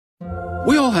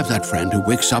We all have that friend who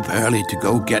wakes up early to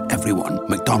go get everyone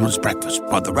McDonald's breakfast,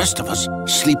 while the rest of us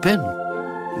sleep in.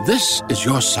 This is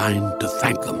your sign to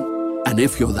thank them. And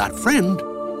if you're that friend,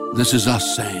 this is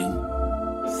us saying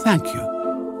thank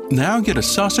you. Now get a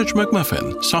sausage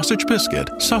McMuffin, sausage biscuit,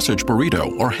 sausage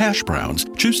burrito, or hash browns.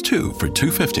 Choose 2 for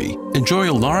 $2.50. Enjoy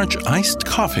a large iced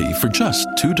coffee for just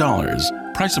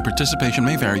 $2. Price and participation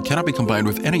may vary. Cannot be combined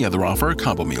with any other offer or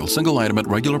combo meal. Single item at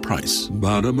regular price.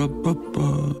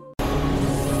 Ba-da-ba-ba-ba.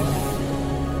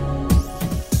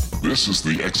 This is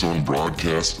the X-Zone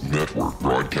Broadcast Network,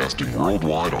 broadcasting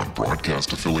worldwide on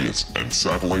broadcast affiliates and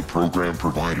satellite program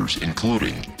providers,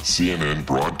 including CNN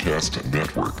Broadcast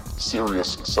Network,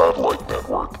 Sirius Satellite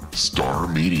Network, Star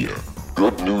Media,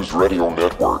 Good News Radio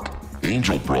Network,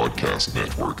 Angel Broadcast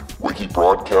Network, Wiki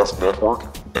Broadcast Network,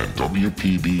 and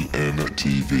WPBN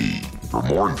TV. For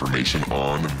more information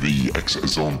on the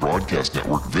X-Zone Broadcast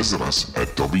Network, visit us at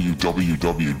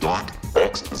www.xzbn.net.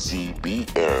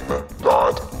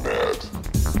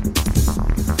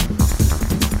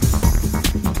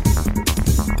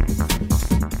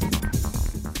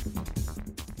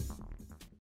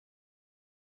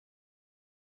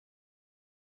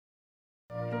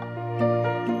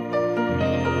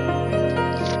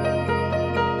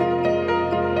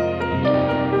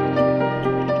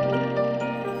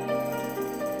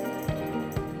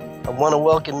 I want to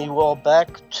welcome you all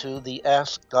back to the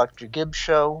Ask Dr. Gibbs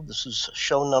show. This is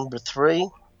show number 3.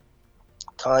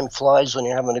 Time flies when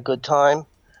you're having a good time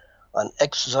on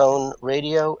X-Zone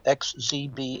Radio,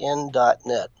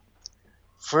 xzbn.net.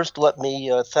 First, let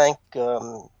me thank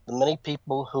the many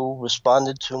people who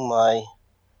responded to my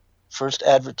first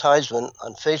advertisement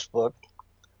on Facebook.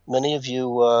 Many of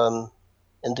you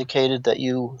indicated that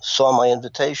you saw my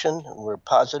invitation and were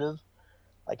positive.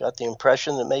 I got the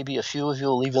impression that maybe a few of you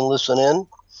will even listen in.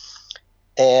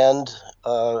 And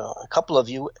a couple of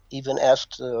you even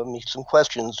asked me some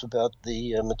questions about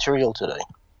the material today.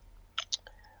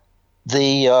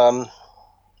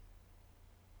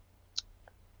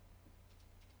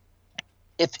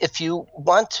 If you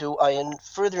want to, I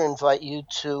further invite you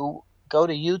to go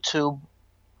to YouTube,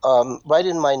 write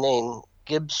in my name,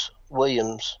 Gibbs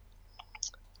Williams,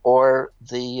 or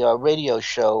the radio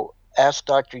show, Ask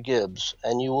Dr. Gibbs,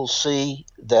 and you will see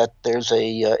that there's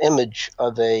a image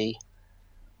of a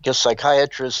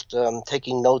psychiatrist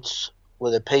taking notes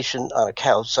with a patient on a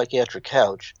couch, psychiatric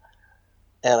couch,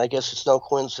 and I guess it's no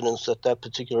coincidence that that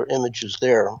particular image is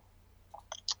there.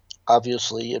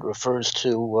 Obviously, it refers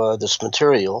to this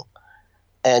material,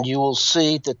 and you will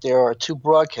see that there are 2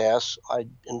 broadcasts. I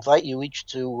invite you each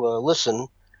to listen,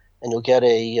 and you'll get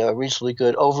a reasonably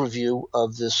good overview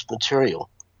of this material.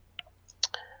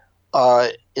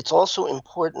 It's also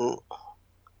important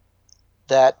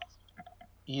that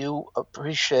you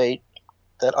appreciate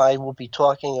that I will be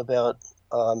talking about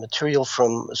material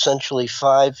from essentially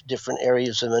 5 different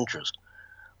areas of interest.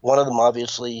 One of them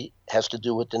obviously has to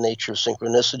do with the nature of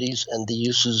synchronicities and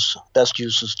the best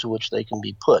uses to which they can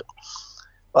be put.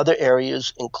 Other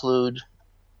areas include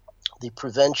the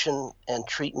prevention and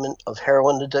treatment of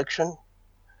heroin addiction.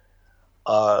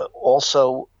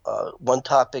 Also, one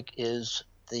topic is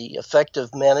the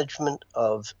effective management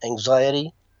of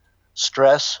anxiety,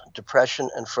 stress, depression,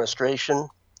 and frustration,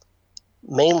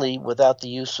 mainly without the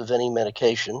use of any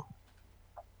medication.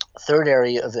 A third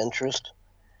area of interest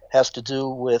has to do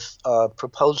with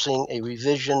proposing a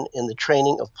revision in the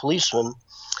training of policemen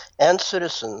and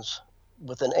citizens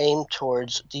with an aim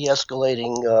towards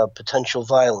de-escalating potential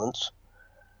violence.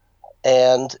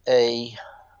 And a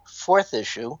fourth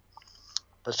issue,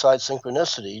 besides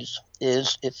synchronicities,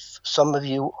 is if some of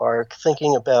you are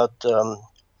thinking about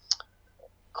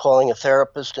calling a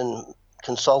therapist and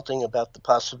consulting about the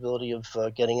possibility of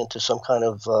getting into some kind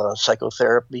of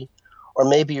psychotherapy, or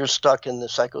maybe you're stuck in the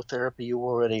psychotherapy you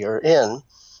already are in,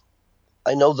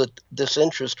 I know that this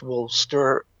interest will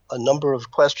stir a number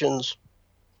of questions,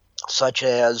 such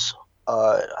as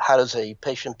how does a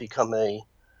person become a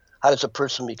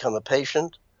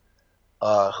patient?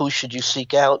 Who should you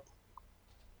seek out?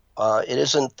 It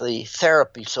isn't the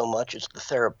therapy so much, it's the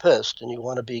therapist, and you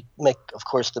want to make, of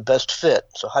course, the best fit.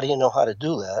 So how do you know how to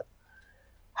do that?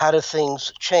 How do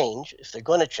things change, if they're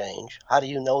going to change? How do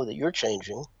you know that you're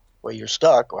changing, or you're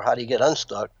stuck, or how do you get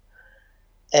unstuck?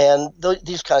 And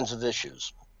these kinds of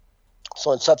issues.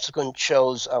 So in subsequent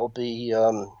shows, I'll be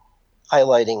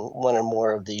highlighting one or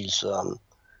more of these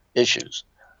issues.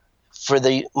 For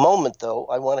the moment, though,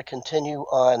 I want to continue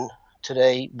on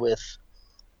today with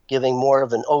giving more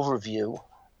of an overview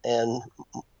and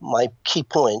my key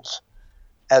points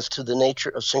as to the nature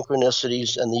of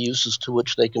synchronicities and the uses to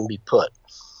which they can be put.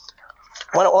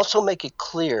 I want to also make it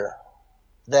clear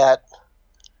that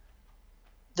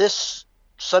this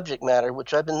subject matter,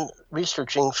 which I've been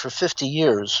researching for 50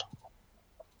 years,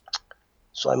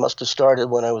 so I must have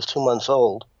started when I was 2 months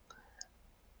old,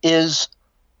 is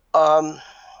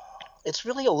it's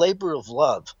really a labor of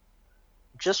love.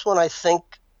 Just when I think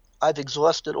I've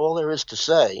exhausted all there is to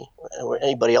say, or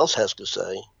anybody else has to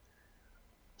say,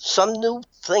 some new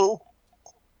thing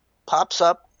pops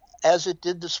up, as it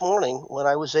did this morning when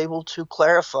I was able to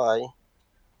clarify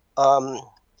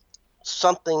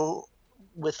something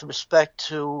with respect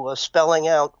to spelling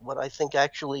out what I think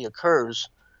actually occurs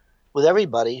with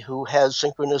everybody who has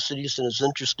synchronicities and is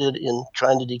interested in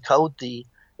trying to decode the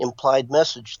implied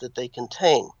message that they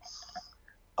contain.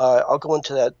 I'll go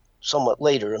into that somewhat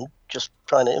later. I'm just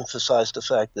trying to emphasize the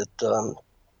fact that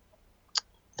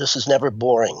this is never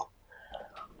boring.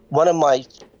 One of my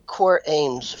core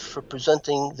aims for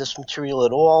presenting this material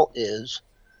at all is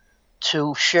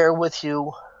to share with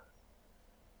you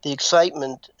the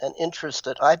excitement and interest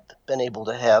that I've been able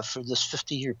to have for this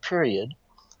 50-year period.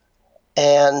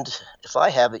 And if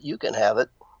I have it, you can have it.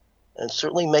 And it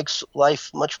certainly makes life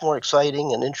much more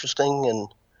exciting and interesting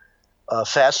and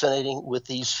fascinating with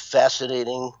these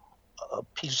fascinating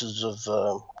pieces of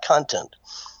content.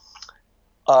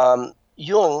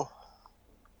 Jung,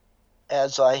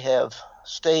 as I have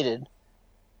stated,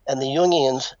 and the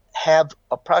Jungians have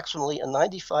approximately a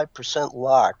 95%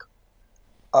 lock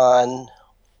on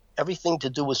everything to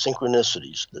do with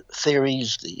synchronicities, the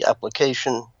theories, the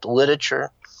application, the literature.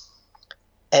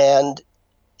 And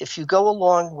if you go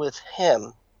along with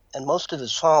him and most of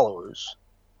his followers,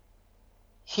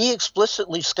 he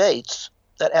explicitly states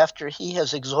that after he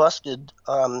has exhausted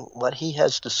what he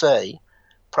has to say,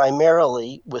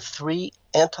 primarily with 3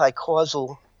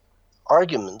 anti-causal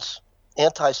arguments,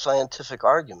 anti-scientific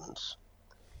arguments,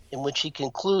 in which he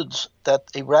concludes that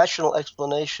a rational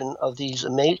explanation of these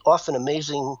often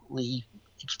amazingly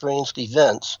experienced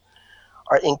events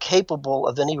are incapable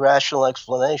of any rational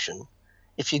explanation.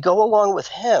 If you go along with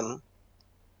him,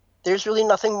 there's really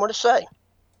nothing more to say.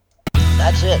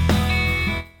 That's it.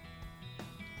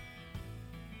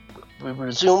 We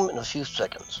resume in a few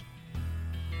seconds.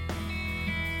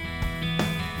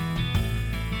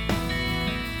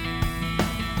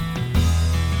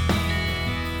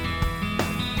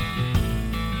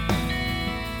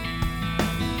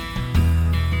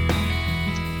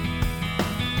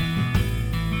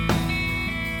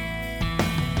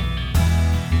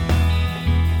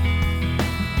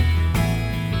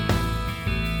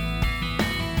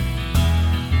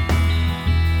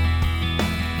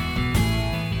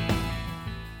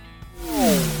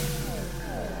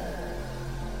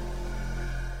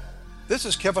 This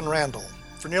is Kevin Randall.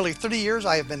 For nearly 30 years,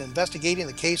 I have been investigating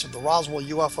the case of the Roswell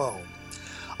UFO.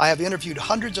 I have interviewed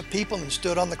hundreds of people and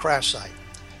stood on the crash site.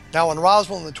 Now in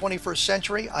Roswell in the 21st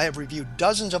century, I have reviewed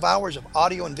dozens of hours of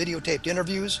audio and videotaped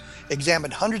interviews,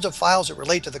 examined hundreds of files that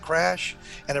relate to the crash,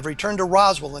 and have returned to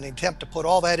Roswell in an attempt to put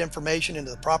all that information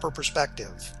into the proper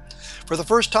perspective. For the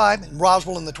first time in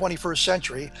Roswell in the 21st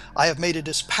century, I have made a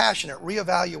dispassionate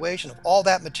reevaluation of all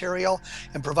that material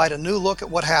and provide a new look at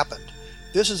what happened.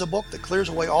 This is a book that clears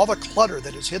away all the clutter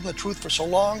that has hidden the truth for so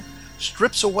long,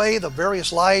 strips away the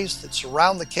various lies that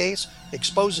surround the case,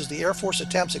 exposes the Air Force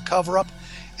attempts at cover-up,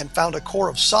 and found a core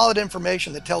of solid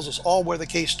information that tells us all where the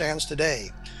case stands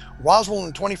today. Roswell in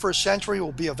the 21st century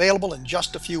will be available in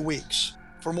just a few weeks.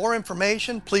 For more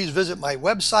information, please visit my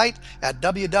website at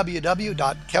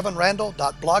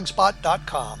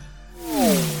www.kevinrandall.blogspot.com.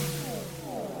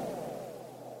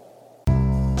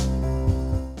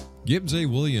 Gibbs A.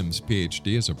 Williams,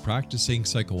 Ph.D., is a practicing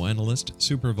psychoanalyst,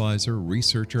 supervisor,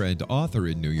 researcher, and author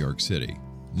in New York City.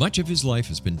 Much of his life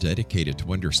has been dedicated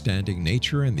to understanding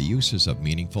nature and the uses of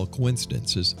meaningful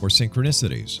coincidences or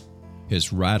synchronicities.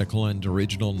 His radical and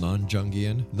original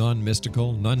non-Jungian,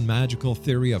 non-mystical, non-magical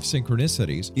theory of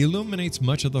synchronicities illuminates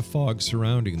much of the fog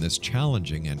surrounding this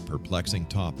challenging and perplexing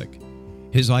topic.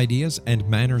 His ideas and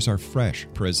manners are fresh,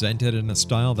 presented in a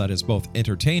style that is both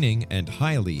entertaining and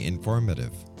highly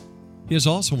informative. He is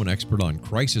also an expert on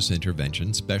crisis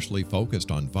intervention, specially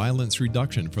focused on violence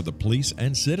reduction for the police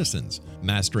and citizens,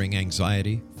 mastering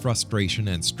anxiety, frustration,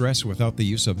 and stress without the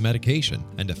use of medication,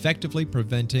 and effectively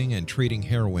preventing and treating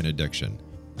heroin addiction.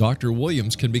 Dr.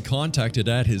 Williams can be contacted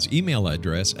at his email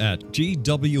address at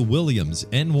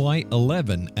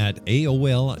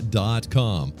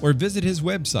gwwilliamsny11@aol.com or visit his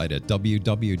website at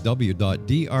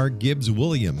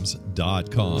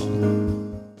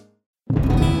www.drgibbswilliams.com.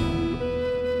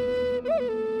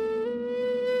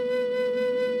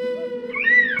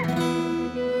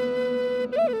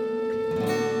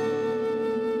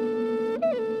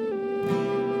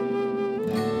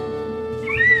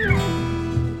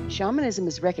 Shamanism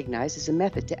is recognized as a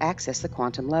method to access the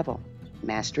quantum level.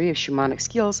 Mastery of shamanic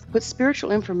skills puts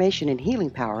spiritual information and healing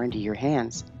power into your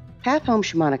hands. Path Home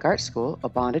Shamanic Art School, a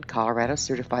bonded Colorado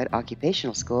certified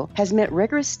occupational school, has met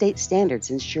rigorous state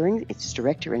standards, ensuring its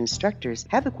director and instructors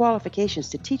have the qualifications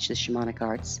to teach the shamanic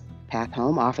arts. Path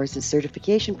Home offers its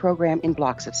certification program in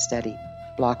blocks of study.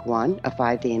 Block 1, a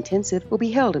 5-day intensive, will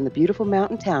be held in the beautiful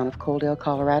mountain town of Coaldale,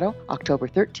 Colorado, October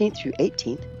 13th through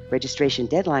 18th. Registration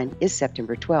deadline is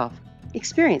September 12th.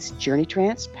 Experience journey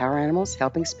trance, power animals,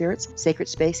 helping spirits, sacred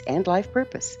space, and life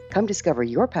purpose. Come discover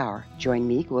your power. Join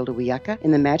me, Gwilda Wiyaka,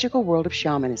 in the magical world of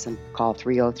shamanism. Call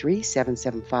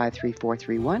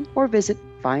 303-775-3431 or visit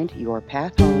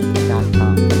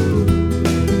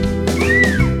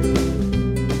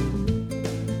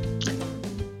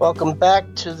findyourpathhome.com. Welcome back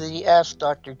to the Ask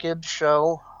Dr. Gibbs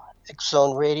show,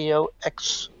 X-Zone Radio,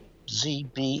 xzbn.net.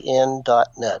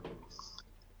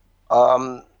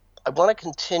 I want to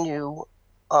continue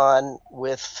on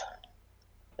with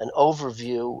an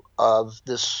overview of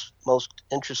this most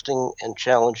interesting and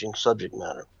challenging subject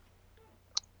matter.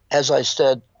 As I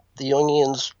said, the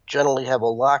Jungians generally have a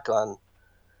lock-on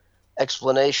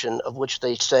explanation of which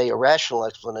they say a rational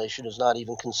explanation is not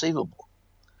even conceivable.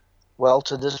 Well,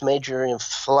 to this major in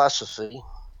philosophy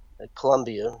at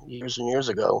Columbia years and years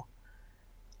ago,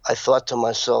 I thought to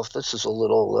myself, this is a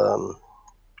little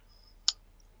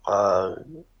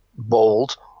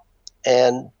bold,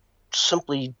 and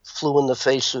simply flew in the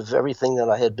face of everything that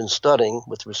I had been studying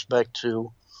with respect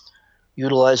to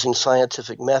utilizing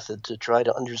scientific method to try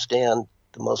to understand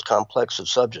the most complex of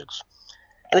subjects.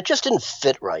 And it just didn't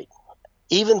fit right,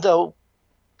 even though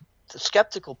the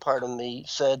skeptical part of me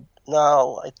said,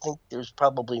 no, I think there's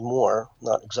probably more,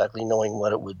 not exactly knowing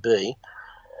what it would be.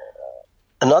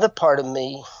 Another part of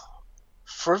me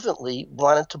fervently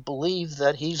wanted to believe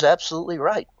that he's absolutely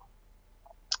right,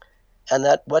 and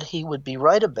that what he would be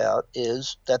right about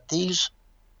is that these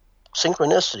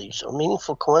synchronicities or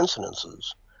meaningful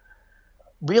coincidences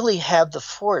really have the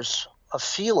force of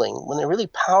feeling, when they're really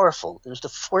powerful, there's the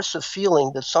force of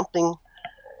feeling that something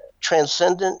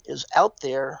transcendent is out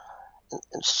there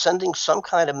and sending some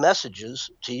kind of messages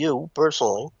to you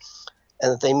personally,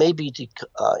 and that they may be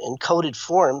in coded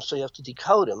form, so you have to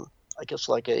decode them, I guess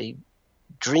like a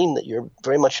dream that you're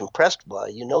very much impressed by.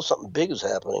 You know something big is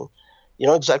happening. You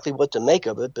know exactly what to make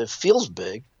of it, but it feels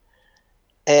big.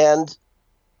 And,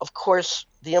 of course,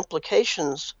 the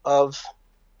implications of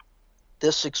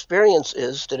this experience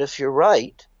is that if you're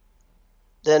right,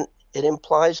 then it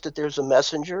implies that there's a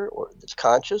messenger or that's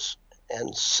conscious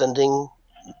and sending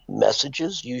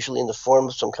messages, usually in the form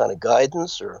of some kind of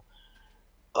guidance or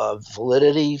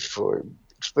validity for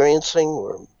experiencing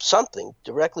or something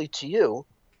directly to you,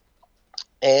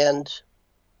 and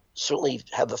certainly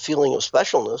have a feeling of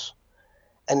specialness.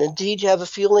 And indeed, you have a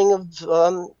feeling of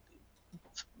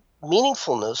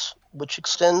meaningfulness, which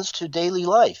extends to daily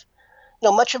life. You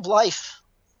know, much of life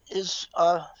is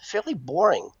fairly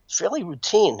boring, fairly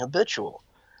routine, habitual,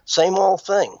 same old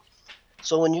thing.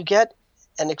 So when you get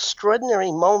an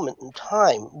extraordinary moment in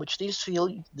time, which these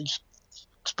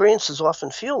experiences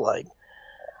often feel like,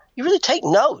 you really take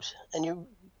note, and you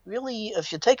really,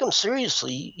 if you take them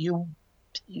seriously, you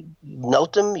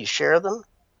note them, you share them.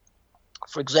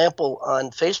 For example,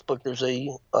 on Facebook, there's a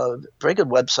very good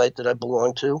website that I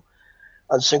belong to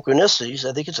on synchronicities.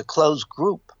 I think it's a closed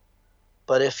group,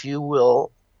 but if you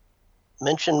will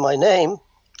mention my name,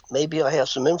 maybe I have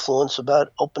some influence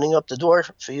about opening up the door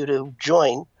for you to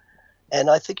join. And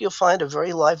I think you'll find a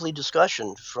very lively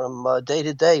discussion from day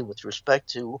to day with respect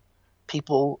to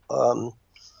people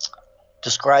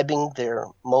describing their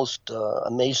most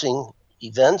amazing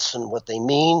events and what they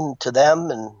mean to them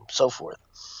and so forth.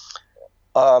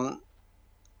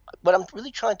 What I'm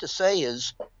really trying to say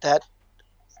is that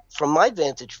from my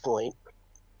vantage point,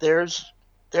 there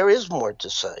is more to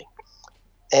say.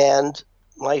 And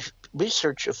my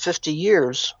research of 50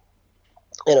 years,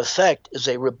 in effect, is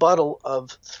a rebuttal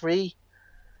of 3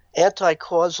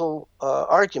 anti-causal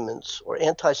arguments or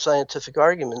anti-scientific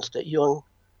arguments that Jung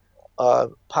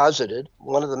posited,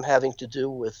 one of them having to do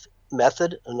with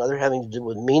method, another having to do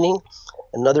with meaning,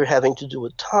 another having to do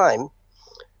with time,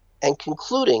 and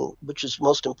concluding, which is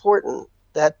most important,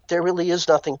 that there really is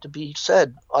nothing to be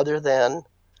said other than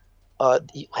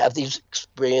you have these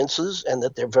experiences and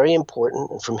that they're very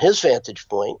important. And from his vantage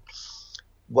point,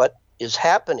 what is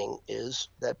happening is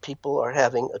that people are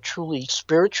having a truly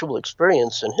spiritual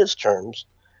experience in his terms.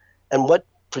 And what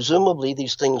presumably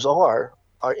these things are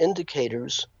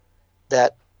indicators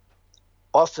that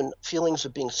often feelings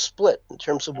of being split in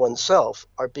terms of oneself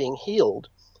are being healed,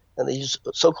 and these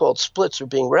so-called splits are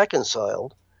being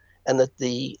reconciled, and that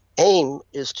the aim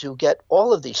is to get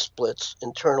all of these splits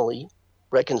internally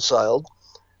reconciled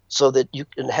so that you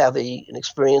can have an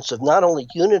experience of not only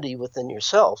unity within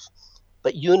yourself,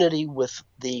 but unity with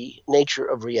the nature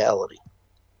of reality.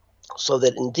 So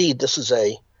that indeed this is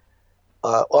a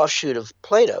offshoot of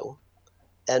Plato,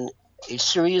 and a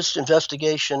serious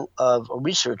investigation of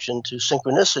research into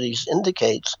synchronicities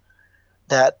indicates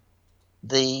that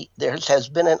there has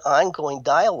been an ongoing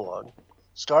dialogue,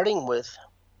 starting with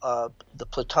the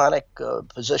Platonic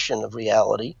position of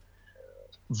reality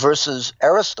versus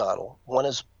Aristotle. One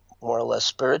is more or less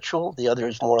spiritual, the other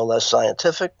is more or less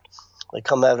scientific. They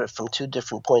come at it from two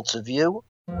different points of view.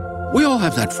 We all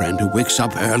have that friend who wakes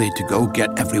up early to go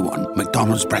get everyone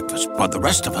McDonald's breakfast, while the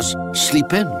rest of us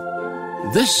sleep in.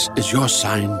 This is your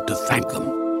sign to thank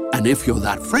them. And if you're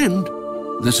that friend,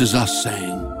 this is us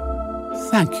saying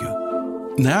thank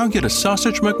you. Now get a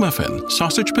sausage McMuffin,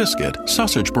 sausage biscuit,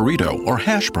 sausage burrito, or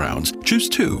hash browns. Choose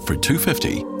 2 for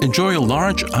 $2.50. Enjoy a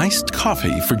large iced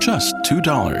coffee for just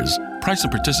 $2. Price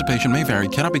and participation may vary.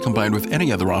 Cannot be combined with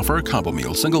any other offer or combo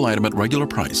meal. Single item at regular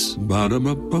price.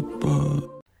 Ba-da-ba-ba-ba.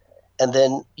 And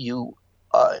then you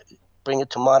bring it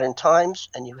to modern times,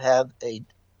 and you have a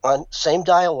same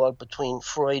dialogue between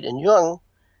Freud and Jung,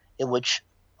 in which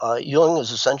Jung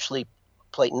is essentially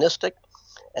Platonistic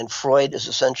and Freud is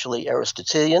essentially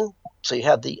Aristotelian. So you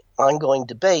have the ongoing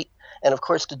debate. And of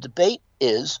course, the debate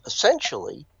is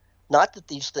essentially not that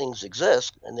these things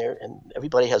exist and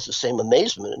everybody has the same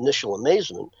initial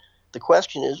amazement. The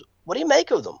question is, what do you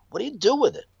make of them? What do you do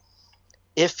with it?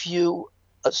 If you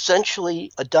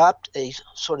essentially adopt a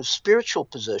sort of spiritual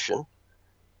position,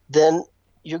 then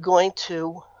you're going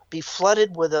to be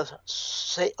flooded with a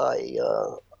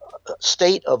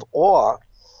state of awe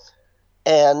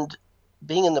and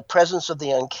being in the presence of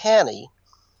the uncanny,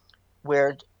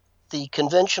 where the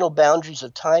conventional boundaries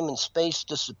of time and space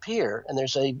disappear, and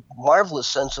there's a marvelous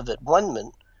sense of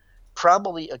at-one-ment,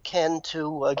 probably akin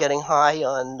to getting high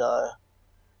on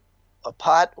a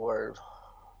pot, or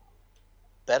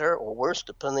better or worse,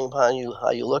 depending upon how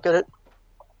you look at it.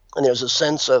 And there's a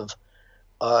sense of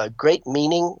great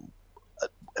meaning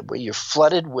where you're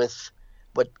flooded with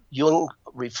what Jung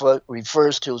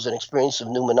refers to as an experience of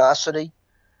numinosity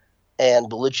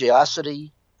and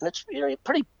religiosity, and it's a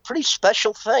pretty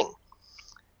special thing.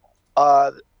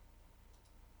 The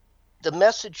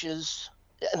message is,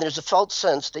 and there's a felt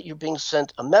sense that you're being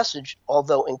sent a message,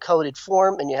 although in coded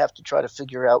form, and you have to try to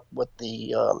figure out what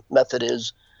the method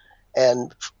is.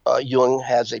 And Jung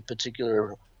has a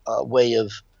particular way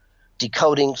of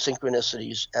decoding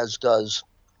synchronicities, as does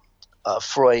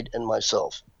Freud and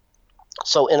myself.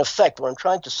 So in effect, what I'm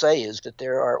trying to say is that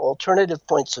there are alternative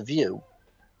points of view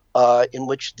in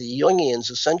which the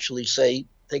Jungians essentially say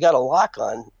they got a lock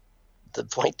on the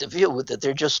point of view, that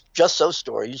they're just so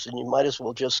stories, and you might as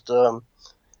well just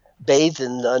bathe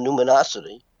in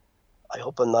numinosity. I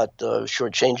hope I'm not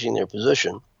shortchanging their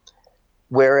position.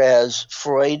 Whereas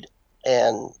Freud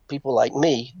and people like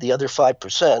me, the other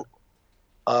 5%,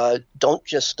 don't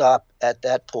just stop at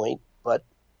that point, but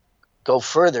go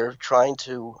further, trying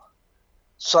to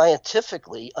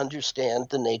scientifically understand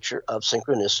the nature of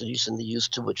synchronicities and the use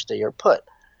to which they are put.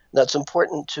 That's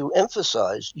important to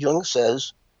emphasize. Jung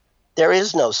says there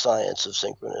is no science of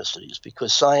synchronicities,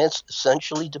 because science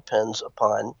essentially depends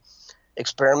upon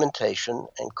experimentation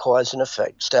and cause and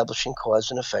effect, establishing cause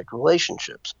and effect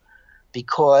relationships.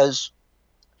 Because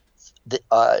the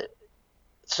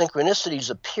synchronicities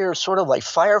appear sort of like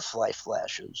firefly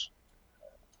flashes.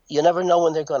 You never know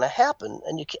when they're going to happen,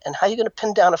 and how are you going to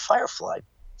pin down a firefly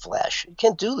flash? You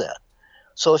can't do that.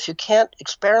 So if you can't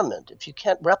experiment, if you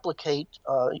can't replicate,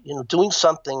 doing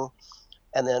something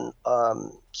and then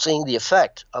seeing the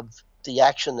effect of the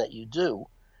action that you do,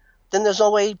 then there's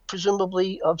no way,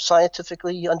 presumably, of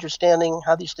scientifically understanding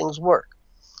how these things work.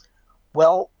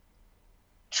 Well,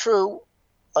 true,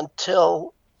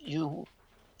 until you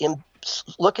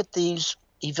look at these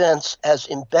events as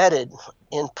embedded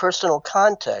in personal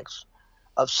context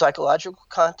of psychological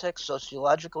context,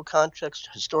 sociological context,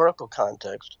 historical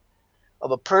context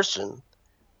of a person,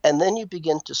 and then you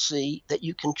begin to see that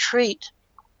you can treat,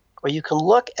 or you can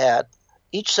look at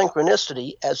each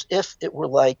synchronicity as if it were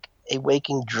like a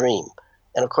waking dream.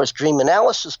 And of course, dream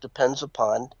analysis depends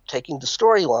upon taking the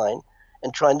storyline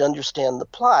and trying to understand the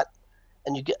plot,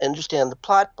 and you understand the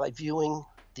plot by viewing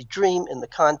the dream in the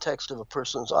context of a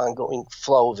person's ongoing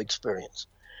flow of experience.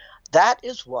 That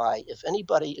is why, if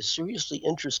anybody is seriously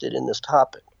interested in this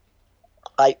topic,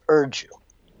 I urge you,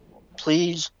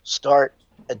 please start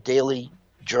a daily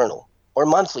journal or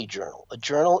monthly journal. A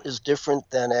journal is different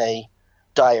than a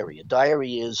diary. A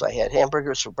diary is, I had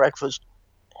hamburgers for breakfast.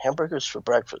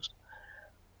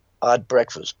 odd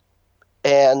breakfast,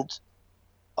 and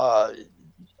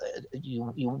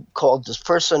you called this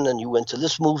person and you went to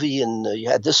this movie and you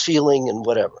had this feeling and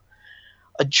whatever.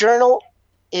 A journal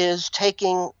is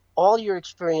taking all your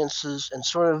experiences and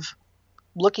sort of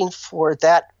looking for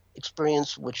that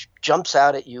experience which jumps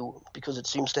out at you because it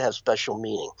seems to have special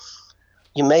meaning.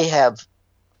 You may have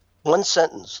one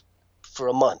sentence for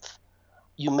a month.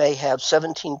 You may have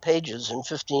 17 pages in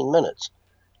 15 minutes.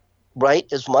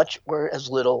 Write as much or as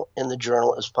little in the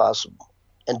journal as possible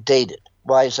and date it.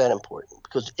 Why is that important?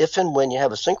 Because if and when you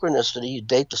have a synchronicity, you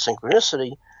date the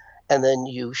synchronicity and then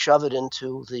you shove it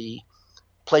into the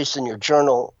place in your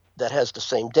journal that has the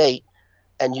same date,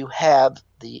 and you have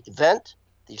the event,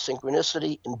 the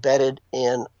synchronicity embedded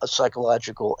in a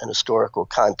psychological and historical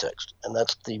context. And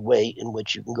that's the way in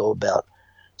which you can go about,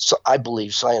 so I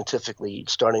believe, scientifically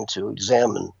starting to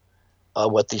examine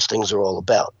what these things are all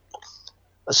about.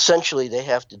 Essentially, they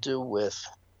have to do with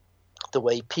the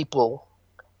way people,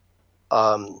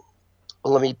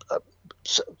 let me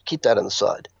keep that on the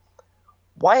side.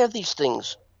 Why are these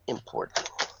things important?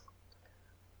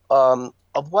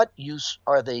 Of what use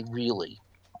are they really?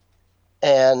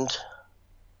 And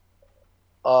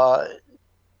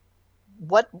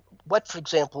what, for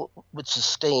example, would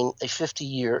sustain a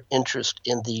 50-year interest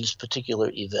in these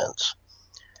particular events?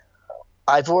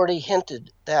 I've already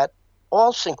hinted that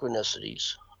all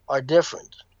synchronicities are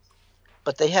different,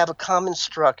 but they have a common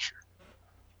structure.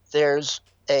 There's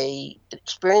an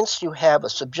experience you have, a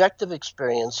subjective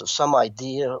experience of some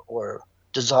idea or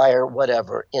desire,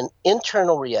 whatever, in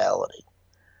internal reality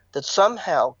that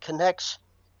somehow connects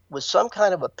with some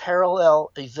kind of a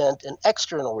parallel event in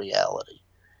external reality.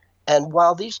 And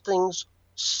while these things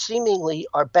seemingly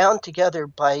are bound together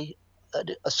by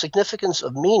a significance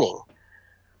of meaning,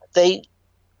 they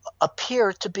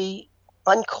appear to be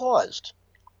uncaused.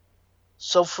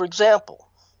 So, for example,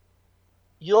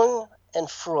 Jung and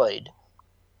Freud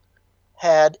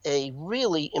had a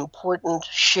really important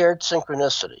shared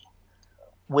synchronicity,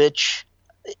 which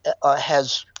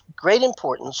has great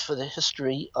importance for the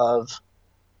history of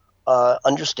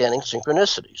understanding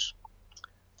synchronicities.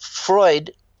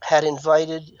 Freud had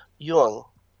invited Jung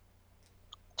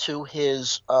to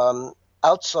his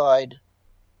outside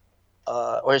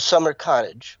or his summer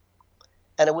cottage,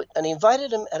 and he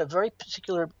invited him at a very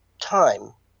particular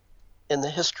time in the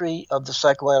history of the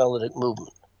psychoanalytic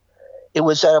movement. It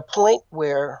was at a point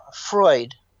where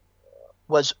Freud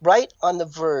was right on the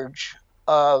verge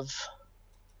of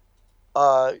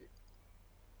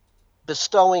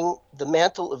bestowing the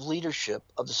mantle of leadership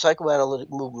of the psychoanalytic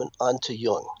movement onto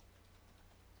Jung.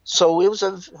 So it was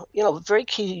a very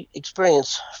key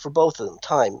experience for both of them,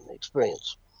 time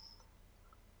experience.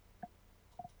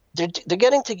 They're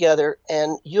getting together,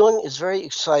 and Jung is very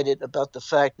excited about the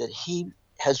fact that he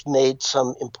has made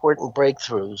some important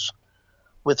breakthroughs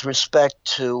with respect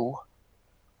to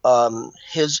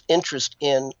his interest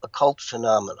in occult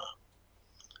phenomena.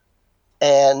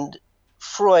 And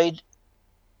Freud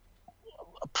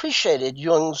appreciated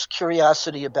Jung's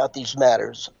curiosity about these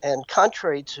matters, and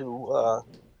contrary to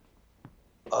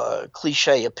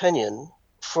cliche opinion,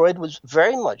 Freud was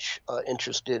very much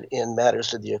interested in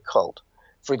matters of the occult.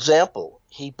 For example,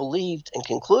 he believed and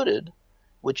concluded,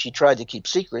 which he tried to keep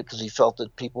secret because he felt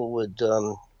that people would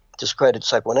discredit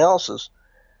psychoanalysis,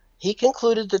 he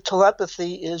concluded that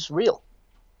telepathy is real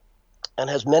and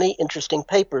has many interesting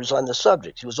papers on the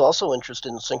subject. He was also interested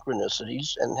in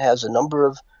synchronicities and has a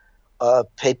number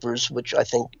of papers which I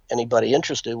think anybody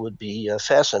interested would be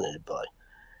fascinated by.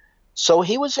 So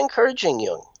he was encouraging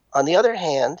Jung. On the other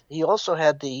hand, he also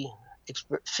had the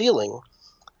feeling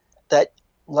that,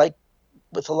 like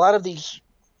with a lot of these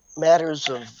matters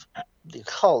of the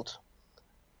occult,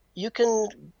 you can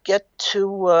get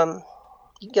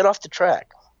off the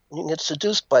track. You can get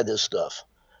seduced by this stuff.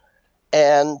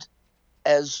 And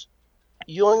as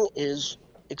Jung is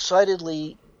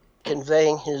excitedly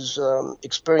conveying his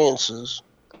experiences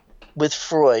with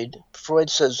Freud, Freud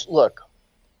says, look,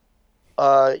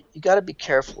 you got to be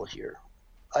careful here.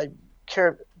 I'm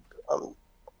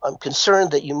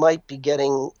concerned that you might be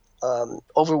getting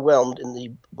overwhelmed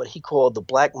in what he called the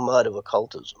black mud of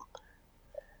occultism.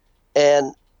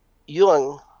 And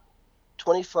Jung,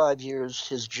 25 years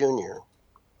his junior,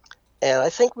 and I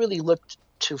think really looked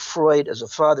to Freud as a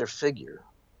father figure,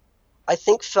 I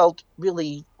think felt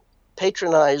really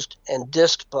patronized and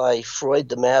dissed by Freud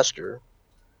the master,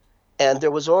 and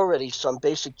there was already some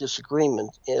basic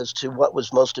disagreement as to what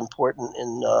was most important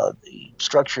in the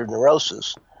structure of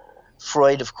neurosis.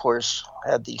 Freud, of course,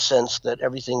 had the sense that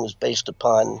everything was based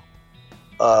upon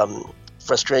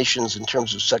frustrations in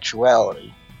terms of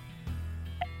sexuality.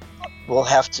 We'll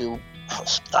have to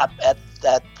stop at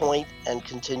that point and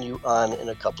continue on in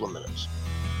a couple of minutes.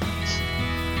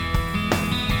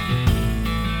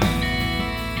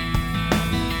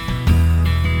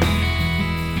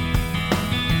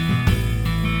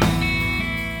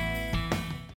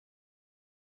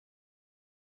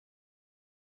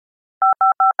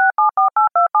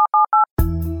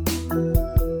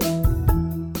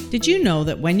 Did you know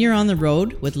that when you're on the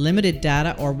road with limited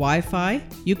data or Wi-Fi,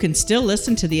 you can still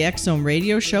listen to the X-Zone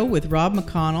Radio Show with Rob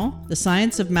McConnell, The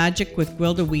Science of Magic with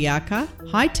Gwilda Wiyaka,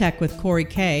 High Tech with Corey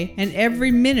Kay, and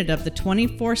every minute of the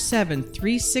 24/7,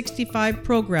 365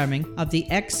 programming of the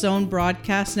X-Zone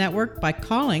Broadcast Network by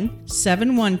calling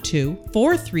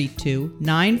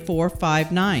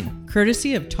 712-432-9459,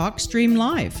 courtesy of TalkStream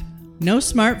Live. No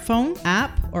smartphone,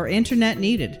 app, or internet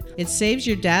needed. It saves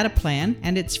your data plan,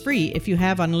 and it's free if you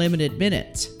have unlimited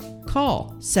minutes.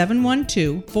 Call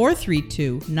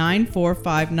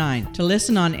 712-432-9459 to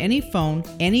listen on any phone,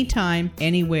 anytime,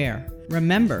 anywhere.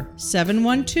 Remember,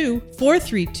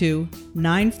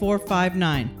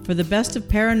 712-432-9459 for the best of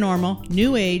paranormal,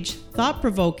 new age,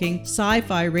 thought-provoking,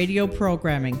 sci-fi radio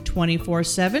programming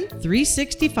 24/7,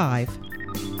 365.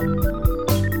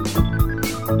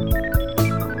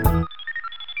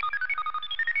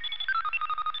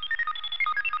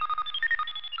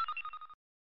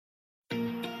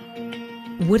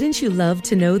 Wouldn't you love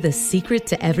to know the secret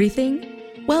to everything?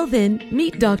 Well then,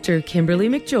 meet Dr. Kimberly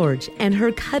McGeorge and her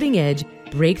cutting-edge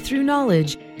breakthrough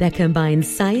knowledge that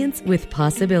combines science with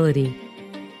possibility.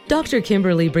 Dr.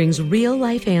 Kimberly brings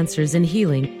real-life answers and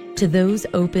healing to those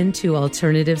open to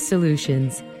alternative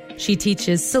solutions. She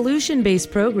teaches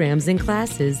solution-based programs and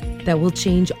classes that will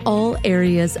change all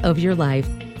areas of your life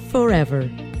forever.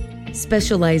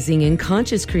 Specializing in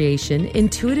conscious creation,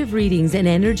 intuitive readings, and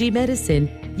energy medicine,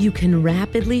 you can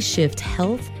rapidly shift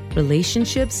health,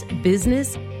 relationships,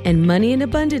 business, and money and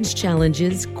abundance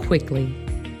challenges quickly.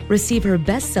 Receive her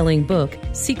best-selling book,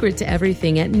 Secret to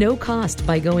Everything, at no cost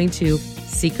by going to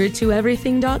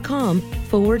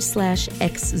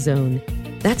secrettoeverything.com/X-Zone.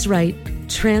 That's right,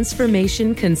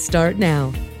 transformation can start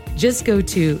now. Just go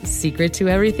to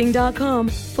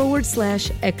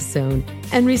secrettoeverything.com/X-Zone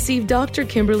and receive Dr.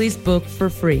 Kimberly's book for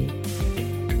free.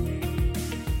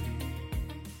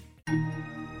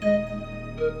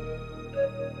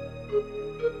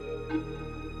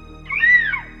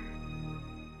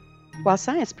 While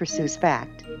science pursues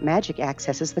fact, magic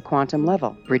accesses the quantum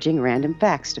level, bridging random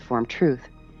facts to form truth.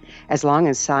 As long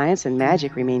as science and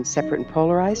magic remain separate and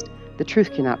polarized, the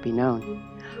truth cannot be known.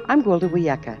 I'm Gwilda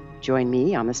Wiyaka. Join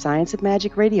me on the Science of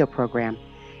Magic radio program,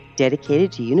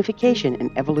 dedicated to unification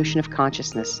and evolution of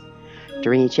consciousness.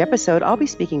 During each episode, I'll be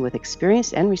speaking with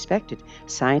experienced and respected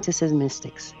scientists and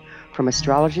mystics. From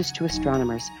astrologers to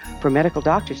astronomers, from medical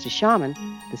doctors to shaman,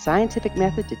 the scientific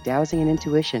method to dowsing and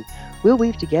intuition, we'll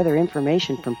weave together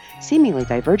information from seemingly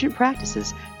divergent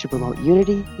practices to promote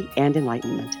unity and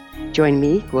enlightenment. Join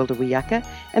me, Gwilda Wiyaka,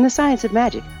 and the Science of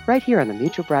Magic right here on the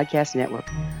Mutual Broadcast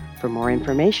Network. For more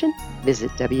information,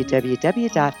 visit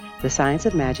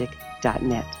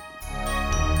www.thescienceofmagic.net.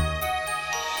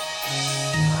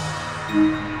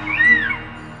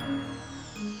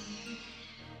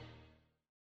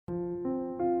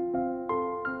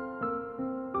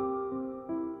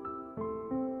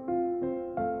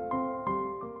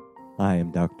 I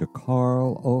am Dr.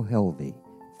 Carl O'Helvey,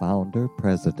 founder,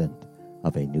 president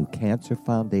of a new cancer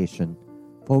foundation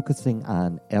focusing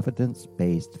on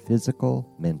evidence-based physical,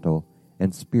 mental,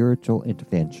 and spiritual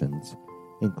interventions,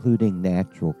 including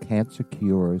natural cancer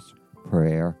cures,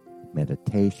 prayer,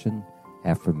 meditation,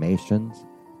 affirmations,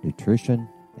 nutrition,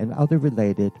 and other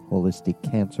related holistic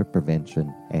cancer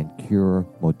prevention and cure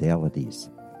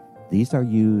modalities. These are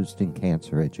used in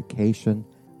cancer education,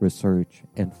 research,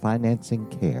 and financing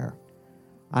care.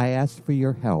 I ask for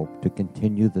your help to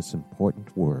continue this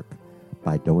important work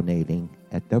by donating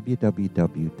at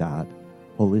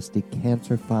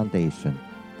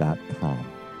www.holisticcancerfoundation.com.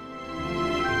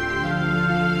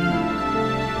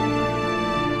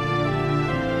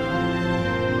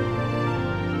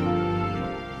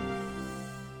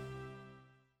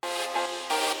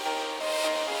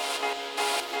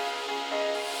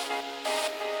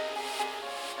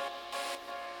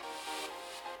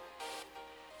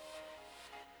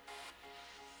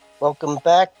 Welcome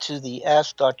back to the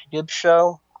Ask Dr. Gibbs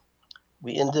show.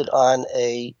 We ended on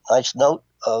a nice note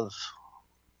of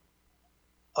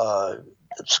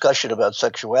discussion about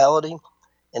sexuality.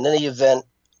 In any event,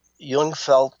 Jung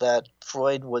felt that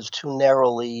Freud was too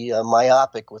narrowly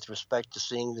myopic with respect to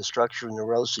seeing the structure of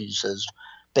neuroses as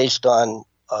based on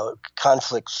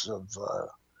conflicts of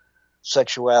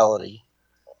sexuality,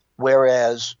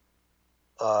 whereas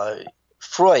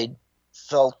Freud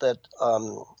felt that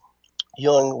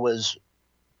Jung was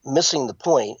missing the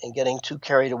point and getting too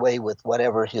carried away with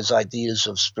whatever his ideas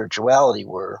of spirituality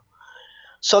were.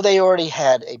 So they already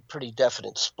had a pretty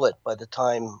definite split by the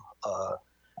time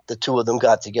the two of them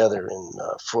got together in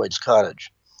Freud's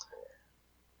cottage.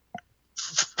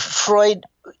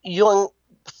 Jung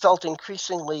felt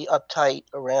increasingly uptight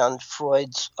around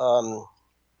Freud's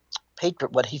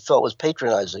what he felt was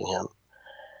patronizing him.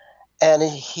 And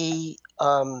he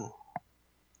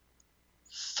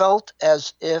felt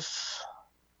as if,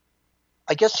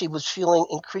 I guess he was feeling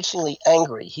increasingly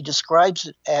angry. He describes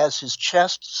it as his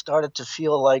chest started to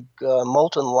feel like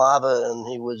molten lava, and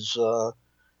he was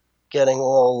getting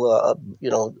all,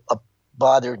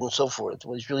 bothered and so forth.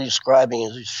 What he's really describing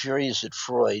is he's furious at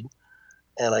Freud,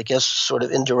 and I guess sort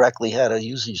of indirectly had to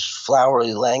use his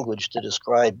flowery language to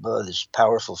describe this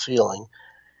powerful feeling.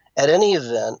 At any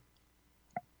event,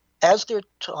 as they're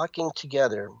talking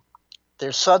together,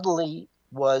 there suddenly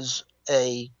was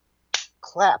a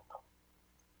clap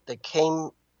that came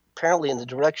apparently in the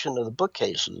direction of the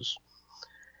bookcases.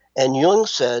 And Jung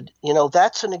said,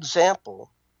 that's an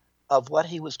example of what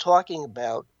he was talking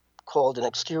about called an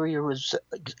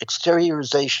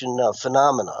exteriorization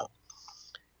phenomena,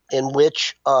 in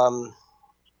which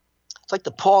it's like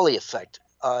the Pauli effect.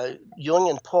 Jung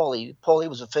and Pauli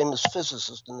was a famous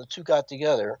physicist, and the two got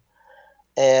together.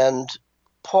 And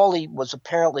Pauli was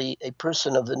apparently a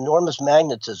person of enormous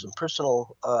magnetism,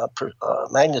 personal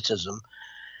magnetism.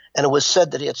 And it was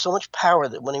said that he had so much power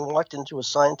that when he walked into a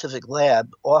scientific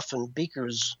lab, often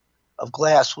beakers of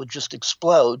glass would just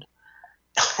explode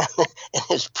in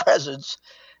his presence.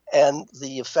 And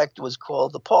the effect was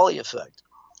called the Pauli effect.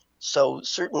 So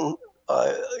certain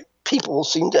people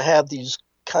seem to have these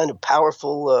kind of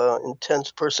powerful,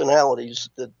 intense personalities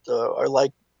that are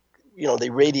like, they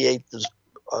radiate this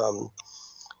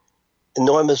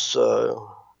enormous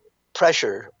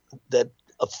pressure that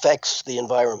affects the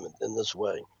environment in this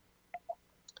way.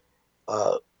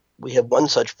 We have one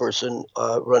such person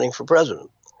running for president.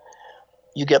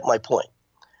 You get my point.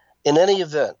 In any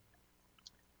event,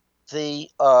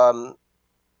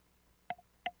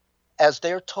 as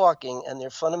they're talking and they're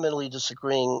fundamentally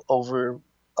disagreeing over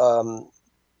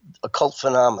occult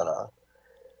phenomena,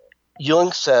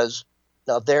 Jung says,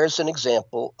 now there's an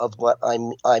example of what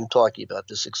I'm talking about,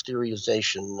 this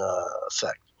exteriorization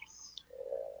effect.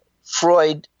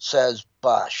 Freud says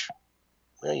bosh.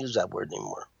 We don't use that word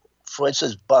anymore. Freud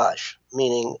says bosh,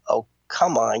 meaning, oh,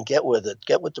 come on, get with it,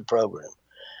 get with the program.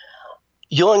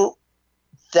 Jung,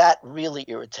 that really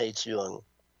irritates Jung.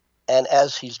 And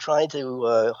as he's trying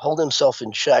to hold himself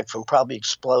in check from probably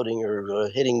exploding or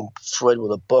hitting Freud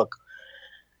with a book,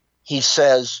 he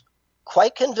says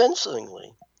quite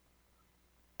convincingly,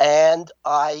 and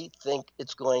I think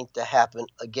it's going to happen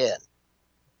again.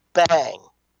 Bang.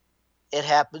 It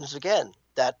happens again.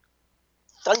 That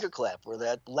thunderclap or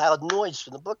that loud noise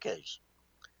from the bookcase.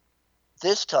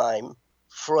 This time,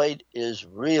 Freud is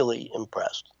really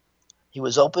impressed. He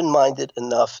was open-minded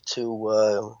enough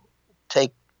to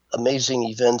take amazing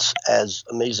events as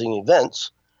amazing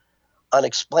events,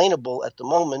 unexplainable at the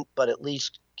moment, but at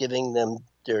least giving them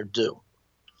their due.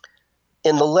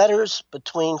 In the letters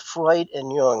between Freud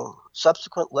and Jung,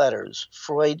 subsequent letters,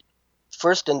 Freud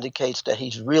first indicates that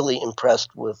he's really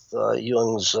impressed with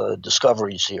Jung's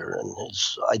discoveries here and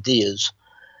his ideas,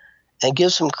 and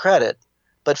gives him credit.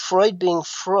 But Freud, being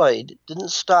Freud,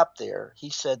 didn't stop there. He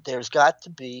said there's got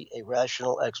to be a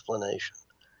rational explanation.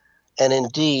 And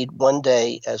indeed, one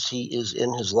day, as he is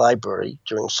in his library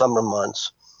during summer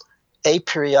months,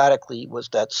 aperiodically was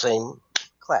that same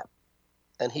clap.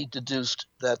 And he deduced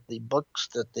that the books,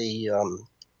 that the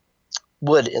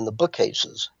wood in the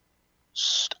bookcases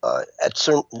at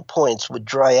certain points would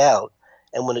dry out.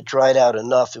 And when it dried out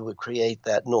enough, it would create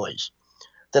that noise.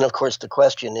 Then, of course, the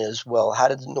question is, well, how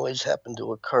did the noise happen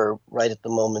to occur right at the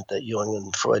moment that Jung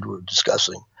and Freud were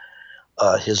discussing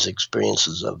his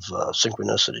experiences of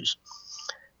synchronicities?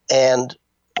 And,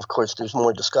 of course, there's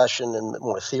more discussion and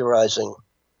more theorizing.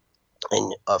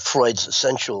 And Freud's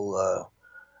essential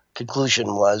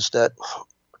conclusion was that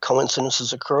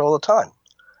coincidences occur all the time,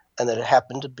 and that it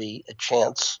happened to be a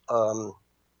chance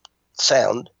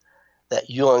sound that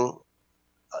Jung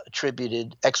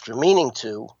attributed extra meaning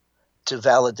to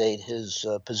validate his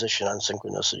position on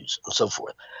synchronicities and so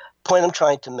forth. The point I'm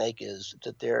trying to make is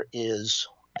that there is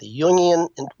the Jungian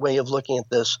way of looking at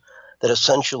this, that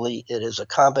essentially it is a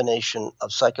combination of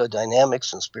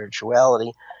psychodynamics and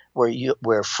spirituality,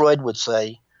 where Freud would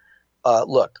say,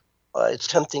 look, it's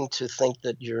tempting to think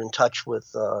that you're in touch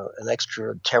with an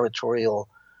extraterritorial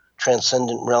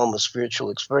transcendent realm of spiritual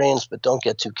experience, but don't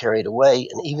get too carried away.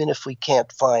 And even if we can't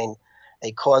find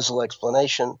a causal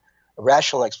explanation, a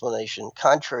rational explanation,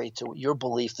 contrary to your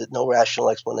belief that no rational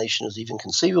explanation is even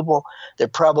conceivable. There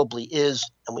probably is,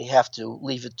 and we have to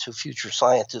leave it to future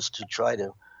scientists to try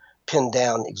to pin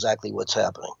down exactly what's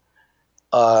happening.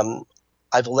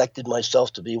 I've elected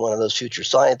myself to be one of those future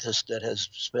scientists that has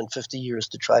spent 50 years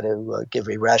to try to give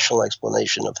a rational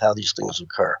explanation of how these things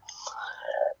occur.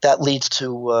 That leads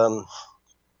to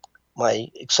my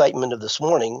excitement of this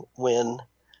morning when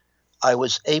I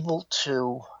was able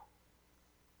to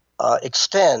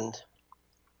extend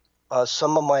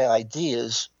some of my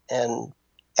ideas and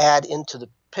add into the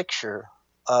picture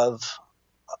of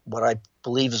what I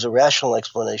believe is a rational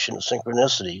explanation of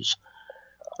synchronicities.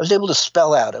 I was able to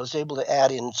spell out, I was able to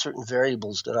add in certain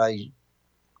variables that I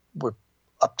were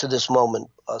up to this moment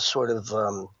sort of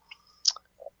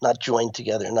not joined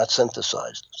together, not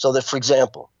synthesized. So that, for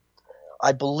example,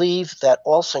 I believe that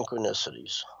all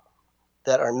synchronicities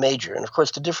that are major, and of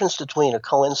course the difference between a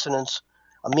coincidence,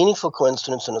 a meaningful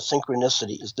coincidence, and a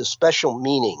synchronicity is the special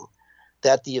meaning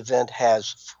that the event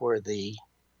has for the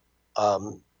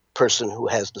person who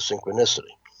has the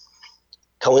synchronicity.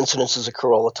 Coincidences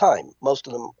occur all the time. Most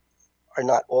of them are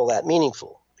not all that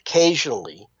meaningful.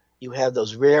 Occasionally, you have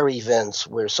those rare events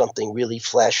where something really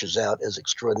flashes out as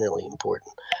extraordinarily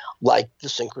important, like the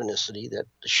synchronicity, the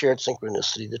shared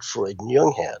synchronicity that Freud and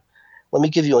Jung had. Let me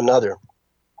give you another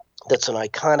that's an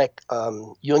iconic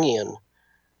Jungian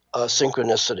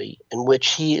synchronicity in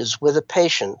which he is with a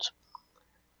patient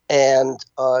and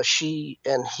she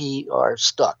and he are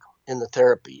stuck in the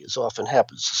therapy, as often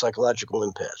happens, a psychological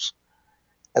impasse.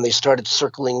 And they started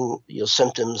circling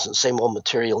symptoms and same old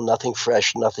material, nothing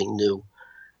fresh, nothing new.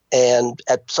 And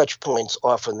at such points,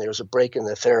 often there's a break in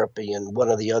the therapy and one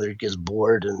or the other gets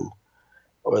bored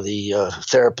or the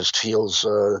therapist feels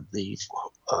the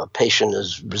patient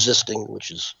is resisting, which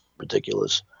is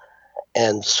ridiculous,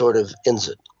 and sort of ends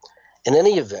it. In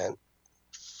any event,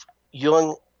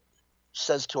 Jung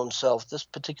says to himself, this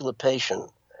particular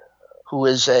patient, who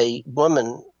is a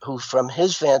woman who, from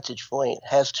his vantage point,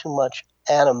 has too much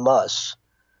animus,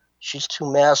 she's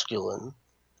too masculine,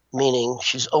 meaning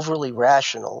she's overly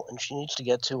rational and she needs to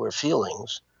get to her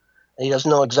feelings. And he doesn't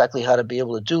know exactly how to be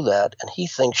able to do that, and he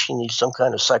thinks she needs some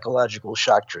kind of psychological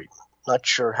shock treatment, not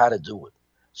sure how to do it.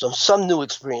 So some new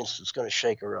experience that's going to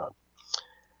shake her up.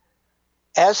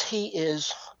 As he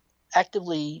is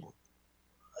actively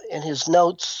in his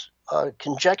notes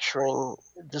conjecturing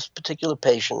this particular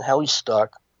patient, how he's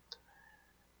stuck,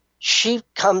 she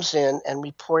comes in and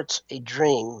reports a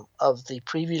dream of the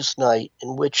previous night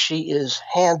in which she is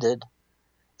handed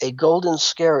a golden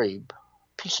scarab,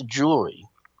 piece of jewelry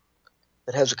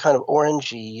that has a kind of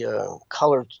orangey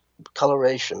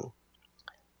coloration,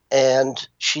 and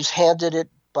she's handed it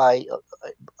by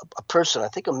a person, I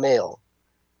think a male,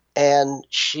 and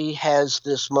she has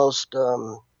this most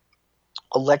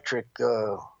electric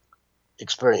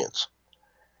experience.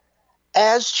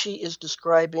 As she is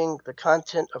describing the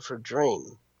content of her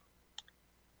dream,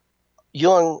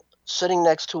 Jung, sitting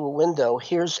next to a window,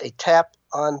 hears a tap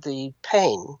on the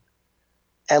pane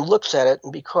and looks at it,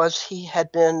 and because he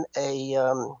had been a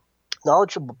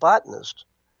knowledgeable botanist,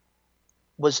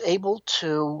 was able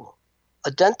to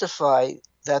identify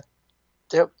that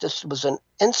this was an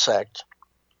insect,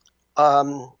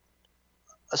 a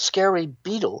scary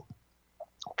beetle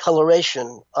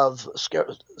coloration of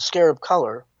scarab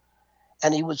color,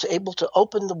 and he was able to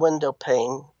open the window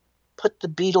pane, put the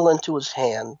beetle into his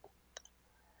hand,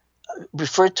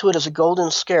 referred to it as a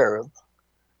golden scarab,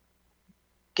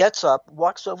 gets up,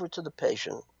 walks over to the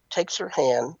patient, takes her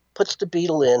hand, puts the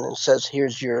beetle in, and says,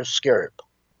 "Here's your scarab."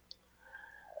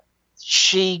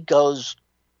 She goes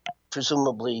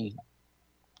presumably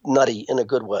nutty in a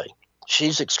good way.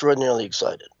 She's extraordinarily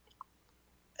excited,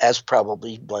 as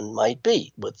probably one might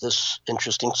be with this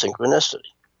interesting synchronicity.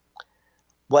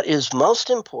 What is most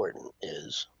important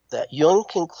is that Jung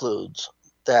concludes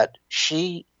that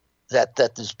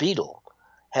that this beetle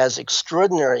has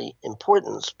extraordinary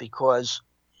importance because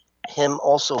him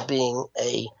also being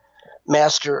a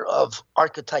master of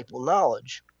archetypal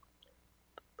knowledge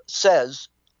says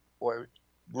or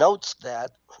notes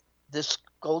that this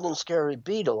golden scarab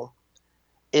beetle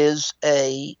is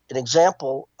an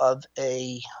example of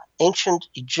an ancient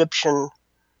Egyptian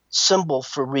symbol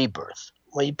for rebirth.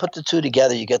 When you put the two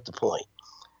together, you get the point.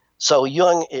 So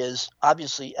Jung is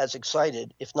obviously as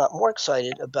excited, if not more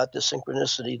excited, about this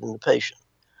synchronicity than the patient.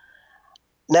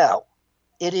 Now,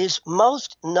 it is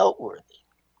most noteworthy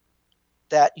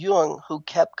that Jung, who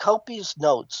kept copious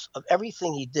notes of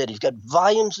everything he did, he's got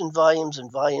volumes and volumes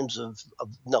and volumes of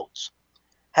notes,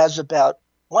 has about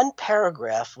one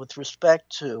paragraph with respect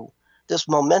to this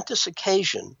momentous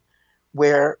occasion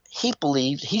where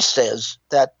he says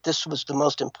that this was the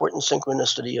most important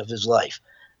synchronicity of his life.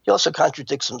 He also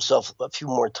contradicts himself a few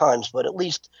more times, but at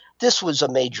least this was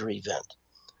a major event.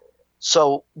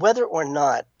 So whether or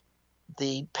not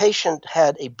the patient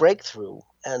had a breakthrough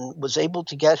and was able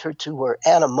to get her to her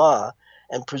anima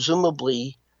and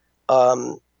presumably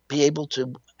be able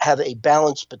to have a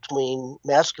balance between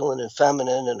masculine and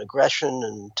feminine and aggression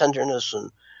and tenderness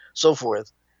and so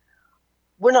forth,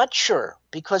 we're not sure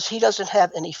because he doesn't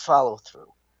have any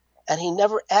follow-through. And he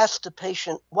never asked the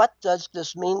patient, what does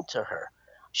this mean to her?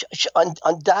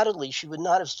 Undoubtedly, she would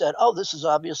not have said, oh, this is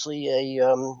obviously a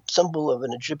symbol of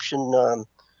an Egyptian,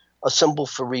 a symbol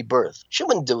for rebirth. She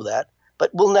wouldn't do that,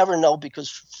 but we'll never know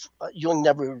because Jung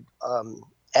never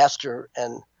asked her.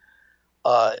 And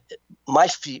my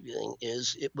feeling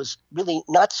is it was really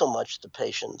not so much the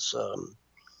patient's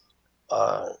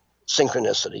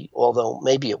synchronicity, although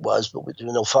maybe it was, but we do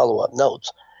no follow-up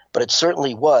notes. But it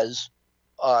certainly was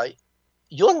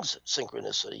Jung's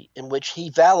synchronicity, in which he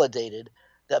validated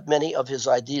that many of his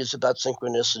ideas about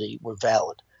synchronicity were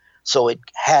valid. So it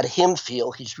had him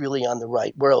feel he's really on the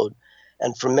right road.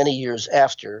 And for many years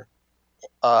after,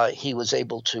 he was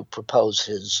able to propose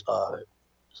his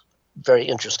very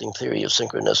interesting theory of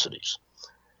synchronicities.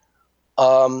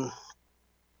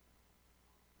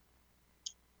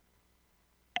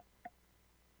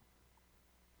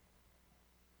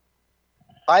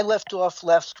 I left off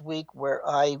last week where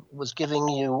I was giving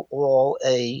you all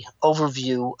a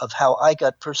overview of how I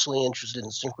got personally interested in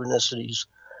synchronicities,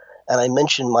 and I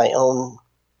mentioned my own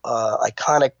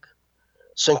iconic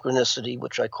synchronicity,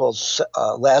 which I call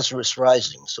Lazarus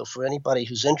Rising. So for anybody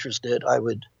who's interested, I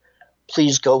would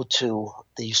please go to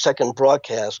the second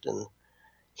broadcast and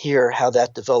hear how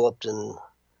that developed and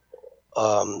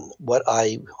what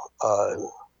I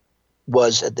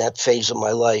was at that phase of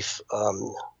my life,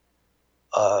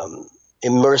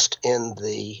 immersed in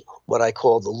what I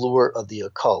call the lure of the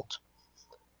occult,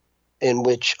 in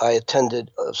which I attended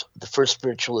the First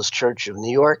Spiritualist Church of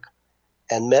New York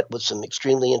and met with some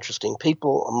extremely interesting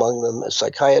people, among them a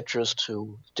psychiatrist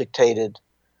who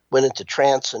went into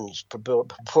trance and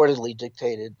purportedly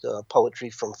dictated poetry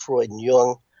from Freud and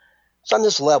Jung. It's on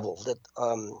this level that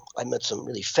I met some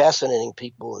really fascinating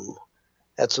people and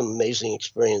had some amazing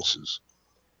experiences.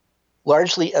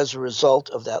 Largely as a result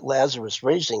of that Lazarus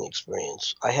Rising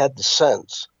experience, I had the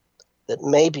sense that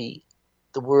maybe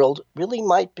the world really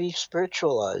might be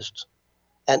spiritualized.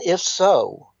 And if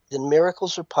so, then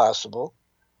miracles are possible,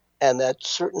 and that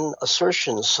certain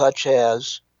assertions such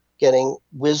as getting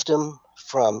wisdom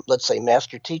from, let's say,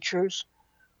 master teachers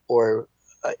or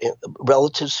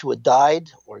relatives who had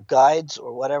died or guides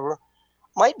or whatever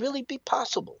might really be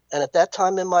possible. And at that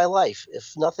time in my life,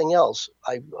 if nothing else,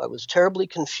 I was terribly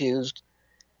confused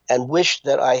and wished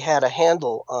that I had a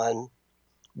handle on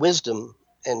wisdom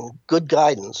and good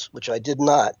guidance, which I did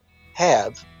not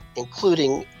have,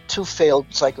 including 2 failed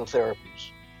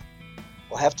psychotherapies.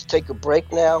 I'll have to take a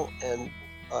break now and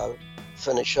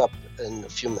finish up in a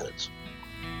few minutes.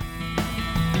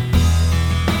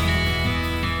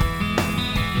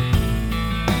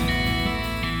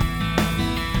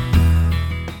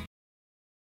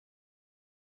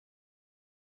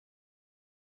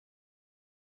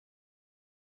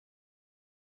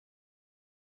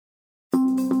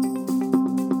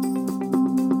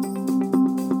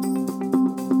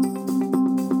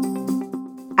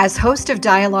 As host of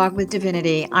Dialogue with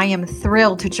Divinity, I am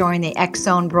thrilled to join the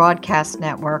X-Zone Broadcast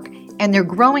Network and their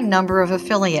growing number of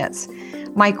affiliates.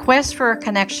 My quest for a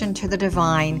connection to the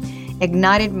divine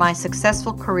ignited my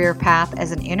successful career path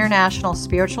as an international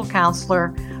spiritual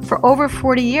counselor for over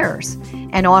 40 years,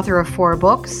 an author of 4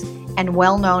 books, and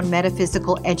well-known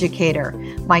metaphysical educator.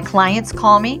 My clients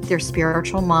call me their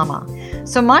spiritual mama.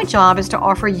 So my job is to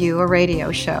offer you a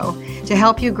radio show to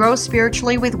help you grow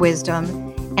spiritually with wisdom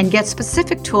and get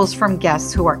specific tools from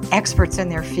guests who are experts in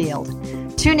their field.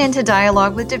 Tune in to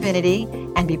Dialogue with Divinity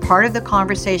and be part of the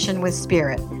conversation with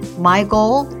Spirit. My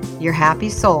goal, your happy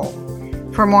soul.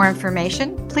 For more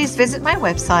information, please visit my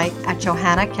website at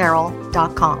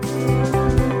johannacarroll.com.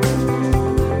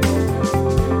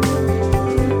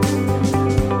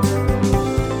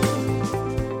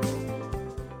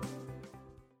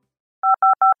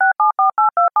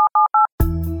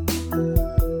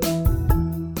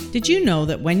 Did you know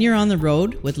that when you're on the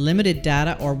road with limited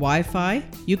data or Wi-Fi,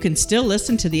 you can still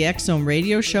listen to the X-Zone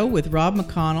radio show with Rob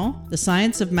McConnell, The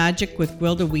Science of Magic with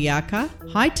Gwilda Wiyaka,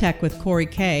 High Tech with Corey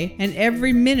Kay, and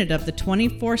every minute of the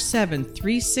 24/7,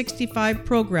 365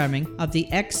 programming of the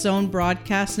X-Zone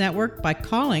Broadcast Network by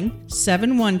calling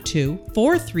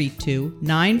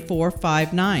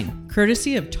 712-432-9459,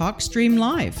 courtesy of TalkStream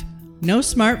Live. No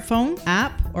smartphone,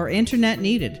 app, or internet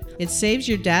needed. It saves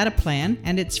your data plan,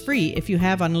 and it's free if you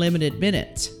have unlimited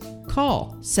minutes.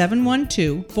 Call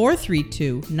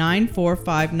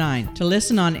 712-432-9459 to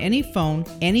listen on any phone,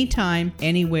 anytime,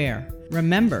 anywhere.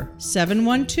 Remember,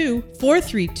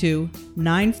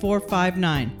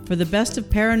 712-432-9459 for the best of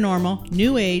paranormal,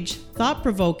 new age,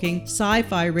 thought-provoking,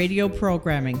 sci-fi radio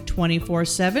programming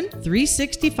 24/7,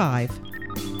 365.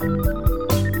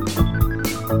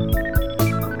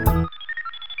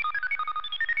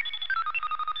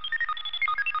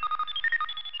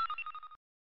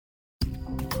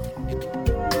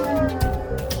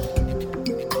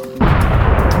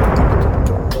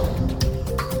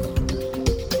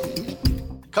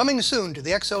 Coming soon to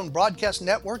the X-Zone Broadcast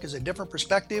Network is A Different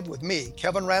Perspective with me,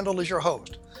 Kevin Randall, as your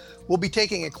host. We'll be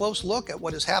taking a close look at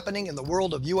what is happening in the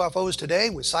world of UFOs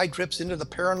today with side trips into the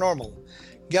paranormal.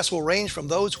 Guests will range from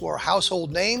those who are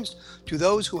household names to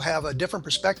those who have a different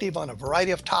perspective on a variety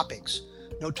of topics.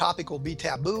 No topic will be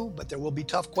taboo, but there will be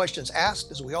tough questions asked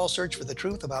as we all search for the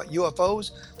truth about UFOs,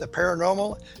 the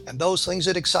paranormal, and those things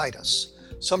that excite us.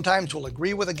 Sometimes we'll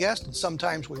agree with a guest and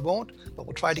sometimes we won't, but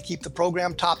we'll try to keep the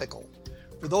program topical.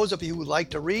 For those of you who would like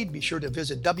to read, be sure to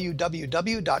visit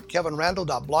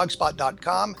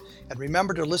www.kevinrandall.blogspot.com and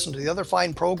remember to listen to the other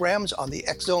fine programs on the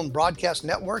X-Zone Broadcast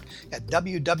Network at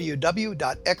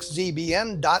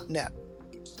www.xzbn.net.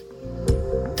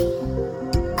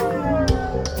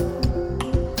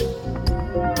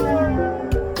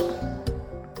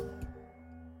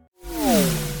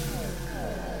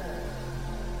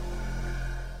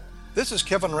 This is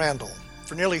Kevin Randall.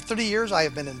 For nearly 30 years, I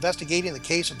have been investigating the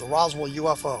case of the Roswell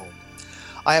UFO.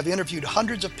 I have interviewed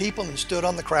hundreds of people and stood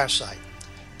on the crash site.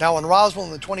 Now in Roswell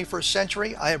in the 21st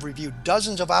century, I have reviewed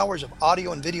dozens of hours of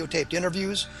audio and videotaped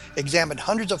interviews, examined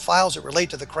hundreds of files that relate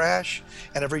to the crash,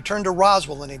 and have returned to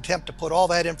Roswell in an attempt to put all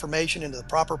that information into the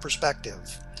proper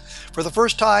perspective. For the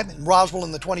first time in Roswell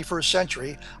in the 21st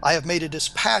century, I have made a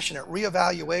dispassionate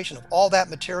reevaluation of all that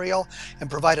material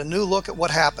and provide a new look at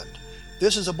what happened.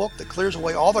 This is a book that clears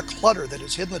away all the clutter that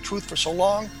has hidden the truth for so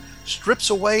long, strips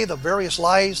away the various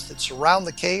lies that surround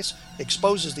the case,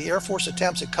 exposes the Air Force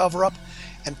attempts at cover-up,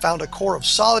 and found a core of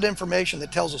solid information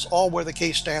that tells us all where the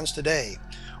case stands today.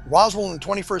 Roswell in the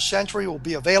 21st century will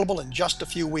be available in just a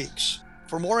few weeks.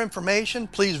 For more information,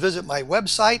 please visit my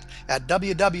website at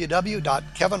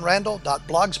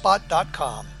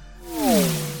www.kevinrandall.blogspot.com.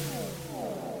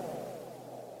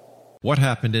 What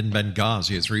Happened in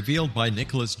Benghazi is revealed by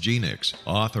Nicholas Genix,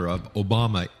 author of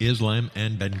Obama, Islam,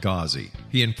 and Benghazi.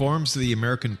 He informs the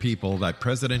American people that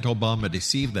President Obama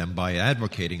deceived them by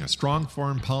advocating a strong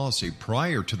foreign policy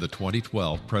prior to the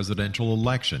 2012 presidential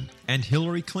election, and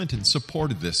Hillary Clinton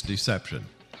supported this deception.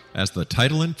 As the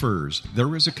title infers,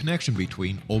 there is a connection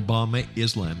between Obama,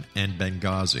 Islam, and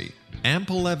Benghazi.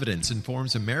 Ample evidence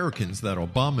informs Americans that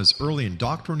Obama's early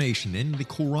indoctrination in the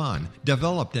Quran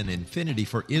developed an affinity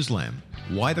for Islam,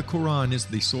 why the Quran is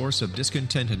the source of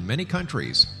discontent in many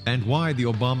countries, and why the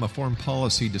Obama foreign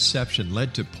policy deception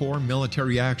led to poor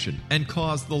military action and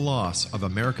caused the loss of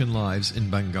American lives in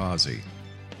Benghazi.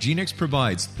 Genix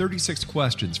provides 36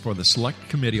 questions for the Select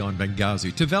Committee on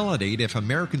Benghazi to validate if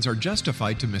Americans are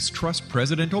justified to mistrust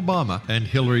President Obama and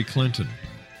Hillary Clinton.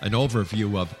 An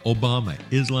overview of Obama,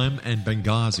 Islam, and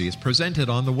Benghazi is presented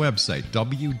on the website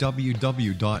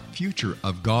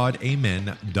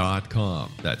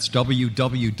www.futureofgodamen.com. That's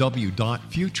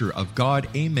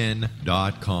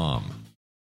www.futureofgodamen.com.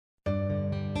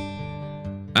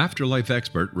 Afterlife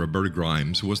expert Roberta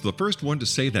Grimes was the first one to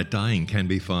say that dying can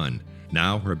be fun.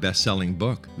 Now her best-selling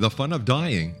book, The Fun of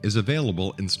Dying, is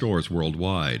available in stores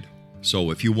worldwide.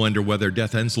 So if you wonder whether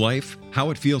death ends life, how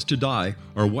it feels to die,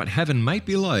 or what heaven might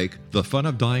be like, The Fun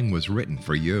of Dying was written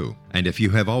for you. And if you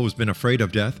have always been afraid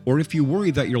of death, or if you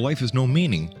worry that your life has no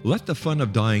meaning, let The Fun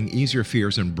of Dying ease your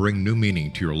fears and bring new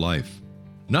meaning to your life.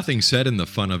 Nothing said in The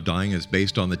Fun of Dying is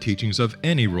based on the teachings of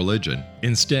any religion.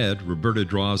 Instead, Roberta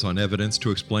draws on evidence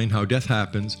to explain how death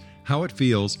happens, how it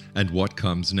feels, and what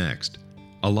comes next.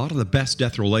 A lot of the best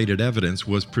death-related evidence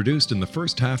was produced in the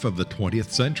first half of the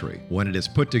 20th century. When it is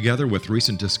put together with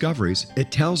recent discoveries,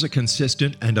 it tells a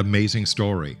consistent and amazing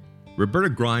story. Roberta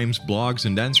Grimes blogs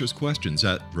and answers questions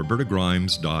at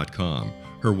robertagrimes.com.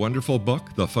 Her wonderful book,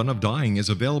 The Fun of Dying, is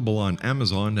available on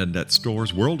Amazon and at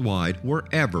stores worldwide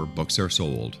wherever books are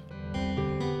sold.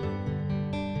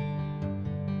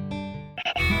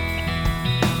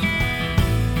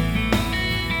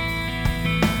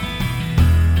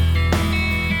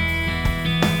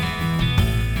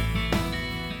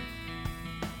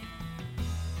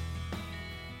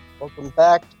 Welcome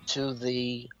back to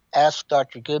the Ask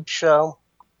Dr. Gibbs show.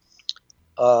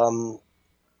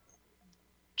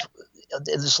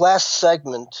 in this last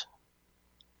segment,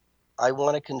 I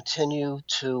want to continue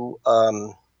to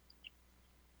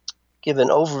give an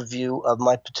overview of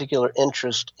my particular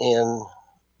interest in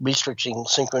researching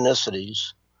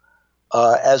synchronicities.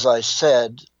 As I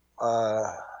said,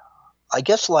 I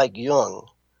guess like Jung,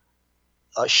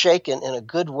 shaken in a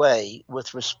good way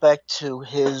with respect to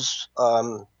his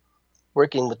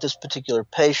working with this particular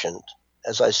patient.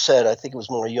 As I said, I think it was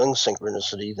more Jung's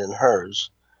synchronicity than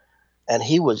hers. And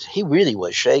he really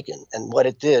was shaken. And what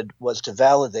it did was to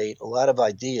validate a lot of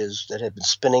ideas that had been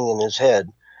spinning in his head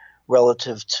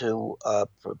relative to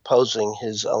proposing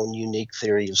his own unique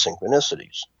theory of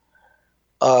synchronicities.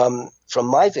 From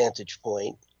my vantage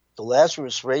point, the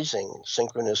Lazarus raising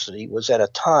synchronicity was at a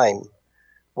time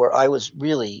where I was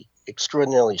really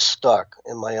extraordinarily stuck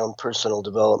in my own personal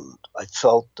development. I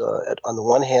felt, on the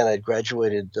one hand, I'd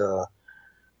graduated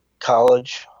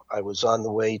college. I was on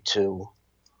the way to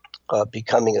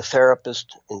becoming a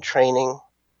therapist in training.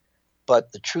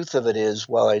 But the truth of it is,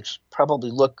 while I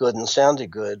probably looked good and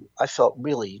sounded good, I felt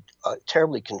really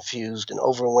terribly confused and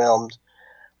overwhelmed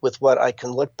with what I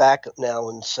can look back at now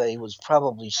and say was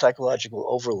probably psychological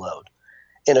overload.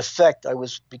 In effect, I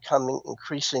was becoming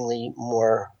increasingly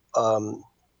more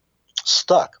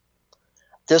stuck.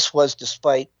 This was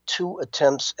despite 2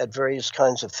 attempts at various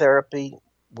kinds of therapy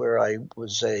where I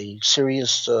was a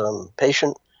serious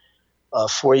patient,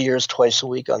 4 years, twice a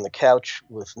week on the couch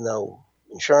with no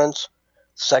insurance.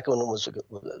 The second one was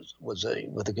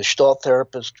with a Gestalt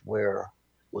therapist where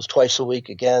it was twice a week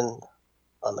again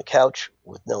on the couch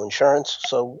with no insurance.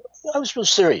 So I was real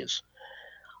serious.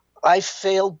 I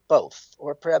failed both,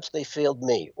 or perhaps they failed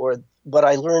me. Or what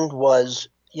I learned was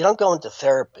you don't go into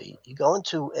therapy. You go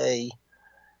into a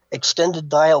extended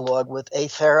dialogue with a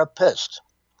therapist.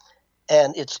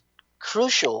 And it's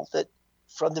crucial that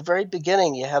from the very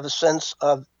beginning you have a sense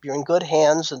of you're in good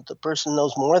hands and the person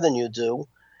knows more than you do,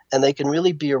 and they can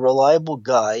really be a reliable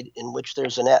guide in which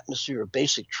there's an atmosphere of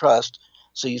basic trust,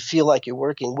 so you feel like you're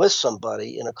working with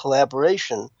somebody in a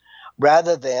collaboration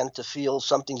rather than to feel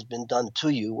something's been done to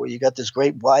you, where you got this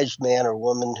great wise man or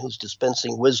woman who's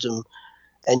dispensing wisdom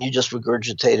and you just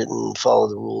regurgitate it and follow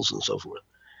the rules and so forth.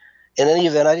 In any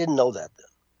event, I didn't know that then.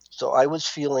 So I was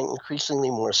feeling increasingly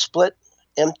more split,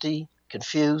 empty,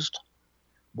 confused.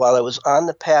 While I was on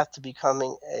the path to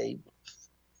becoming a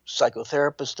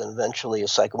psychotherapist and eventually a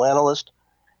psychoanalyst,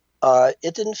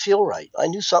 it didn't feel right. I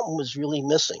knew something was really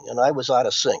missing, and I was out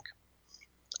of sync.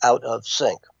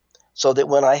 So that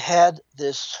when I had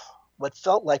this, what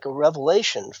felt like a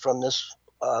revelation from this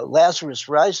Lazarus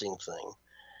Rising thing,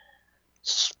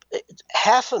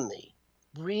 half of me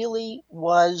really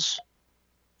was,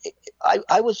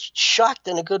 I was shocked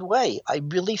in a good way. I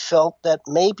really felt that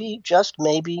maybe, just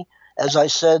maybe, as I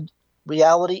said,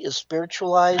 reality is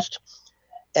spiritualized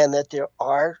and that there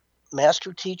are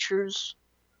master teachers.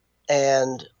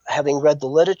 And having read the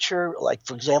literature, like,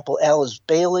 for example, Alice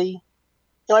Bailey,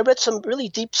 I read some really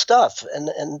deep stuff. And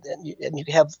you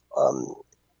have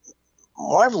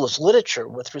marvelous literature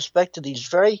with respect to these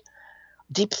very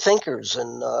deep thinkers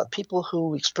and people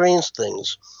who experience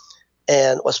things.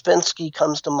 And Ouspensky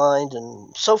comes to mind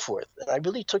and so forth. And I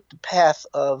really took the path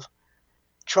of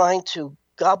trying to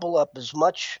gobble up as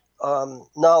much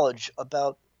knowledge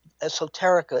about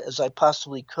esoterica as I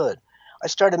possibly could. I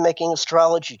started making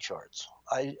astrology charts.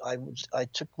 I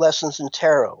took lessons in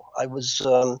tarot. I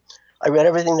read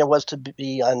everything there was to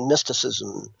be on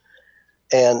mysticism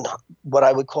and what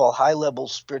I would call high-level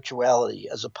spirituality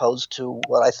as opposed to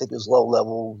what I think is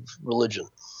low-level religion.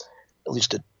 At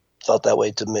least it felt that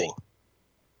way to me.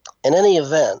 In any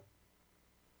event,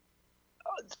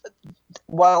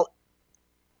 while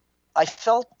I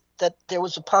felt that there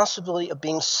was a possibility of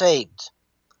being saved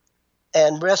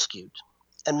and rescued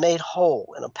and made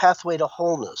whole and a pathway to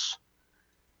wholeness,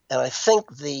 and I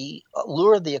think the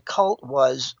allure of the occult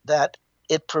was that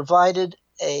it provided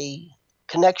a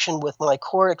connection with my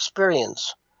core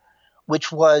experience,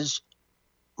 which was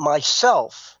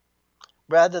myself,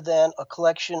 rather than a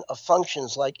collection of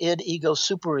functions like id, ego,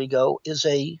 superego, is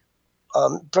a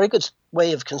very good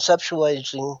way of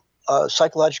conceptualizing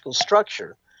psychological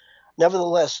structure.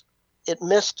 Nevertheless, it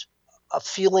missed a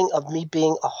feeling of me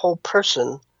being a whole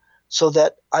person so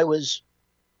that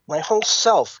my whole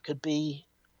self could be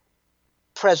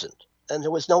present, and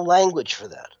there was no language for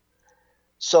that.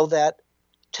 So that,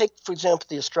 take, for example,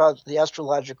 the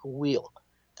astrological wheel.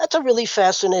 That's a really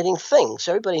fascinating thing.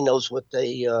 So everybody knows what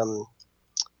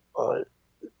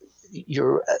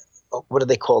what do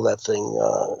they call that thing?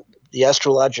 The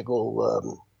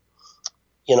astrological,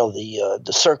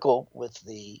 the circle with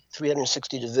the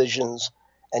 360 divisions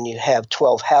and you have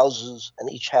 12 houses, and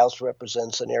each house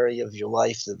represents an area of your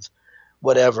life of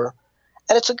whatever.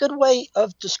 And it's a good way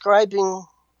of describing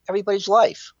everybody's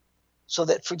life. So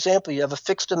that, for example, you have a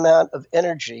fixed amount of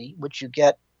energy, which you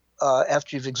get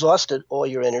after you've exhausted all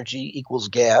your energy equals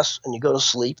gas, and you go to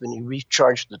sleep and you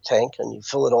recharge the tank and you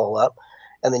fill it all up.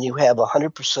 And then you have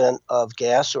 100% of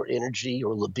gas or energy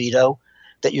or libido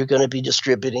that you're going to be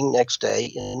distributing next day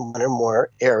in one or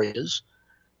more areas.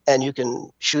 And you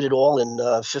can shoot it all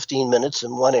in 15 minutes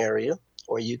in one area,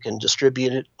 or you can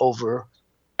distribute it over,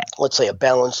 let's say, a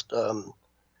balance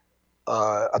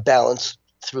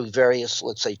through various,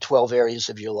 let's say, 12 areas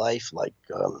of your life, like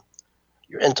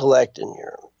your intellect and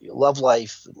your love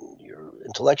life and your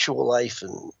intellectual life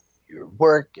and your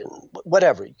work and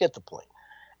whatever. You get the point.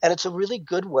 And it's a really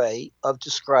good way of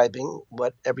describing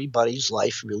what everybody's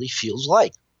life really feels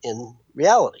like in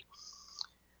reality.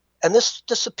 And this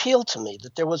appealed to me,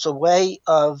 that there was a way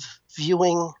of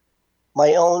viewing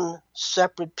my own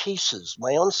separate pieces,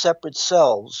 my own separate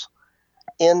selves,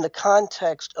 in the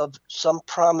context of some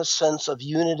promised sense of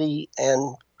unity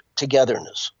and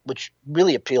togetherness, which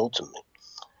really appealed to me.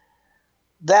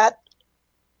 That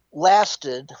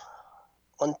lasted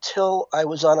until I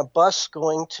was on a bus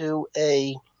going to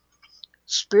a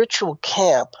spiritual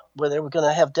camp where they were going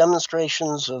to have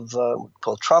demonstrations of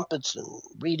called trumpets and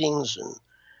readings and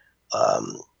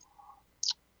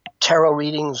tarot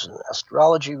readings and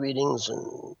astrology readings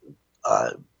and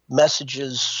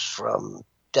messages from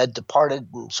dead departed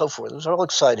and so forth. I was all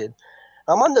excited.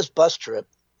 I'm on this bus trip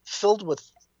filled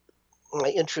with my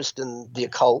interest in the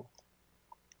occult,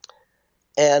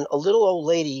 and a little old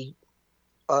lady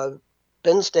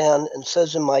bends down and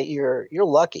says in my ear, "You're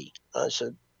lucky." I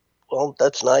said, "Well,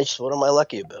 that's nice. What am I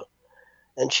lucky about?"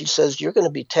 And she says, "You're going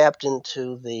to be tapped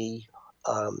into the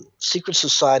Secret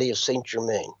Society of Saint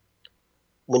Germain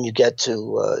when you get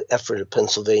to Ephrata,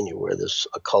 Pennsylvania, where this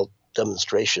occult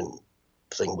demonstration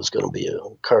thing was going to be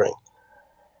occurring."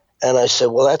 And I said,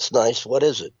 "Well, that's nice. What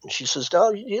is it?" And she says,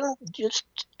 "No, you just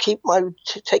take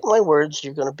my words.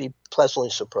 You're going to be pleasantly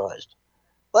surprised."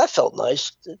 Well, that felt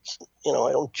nice. It's, I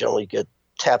don't generally get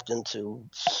tapped into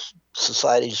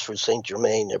societies for Saint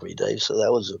Germain every day, so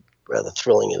that was a rather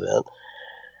thrilling event.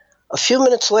 A few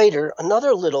minutes later,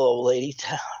 another little old lady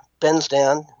bends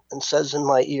down and says in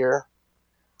my ear,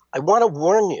 "I want to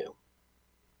warn you."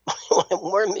 What to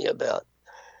warn me about?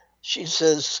 She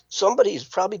says, "Somebody's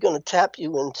probably going to tap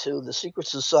you into the Secret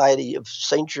Society of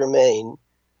Saint Germain.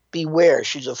 Beware,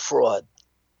 she's a fraud."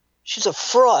 She's a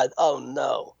fraud? Oh,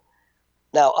 no.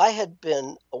 Now, I had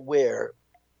been aware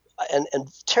and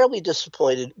terribly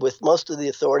disappointed with most of the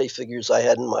authority figures I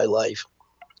had in my life.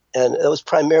 And it was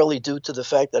primarily due to the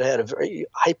fact that I had a very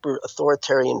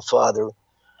hyper-authoritarian father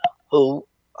who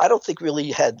I don't think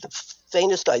really had the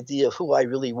faintest idea of who I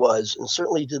really was, and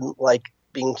certainly didn't like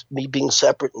me being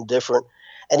separate and different.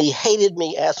 And he hated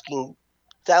me asking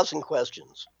 1,000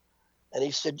 questions. And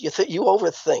he said, you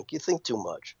overthink, you think too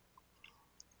much.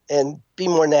 And be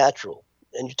more natural.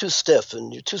 And you're too stiff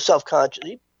and you're too self-conscious.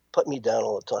 He put me down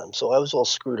all the time. So I was all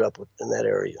screwed up in that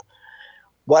area.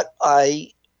 What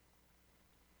I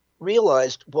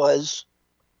realized was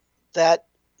that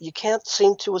you can't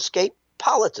seem to escape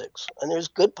politics. And there's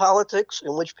good politics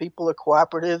in which people are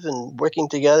cooperative and working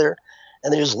together.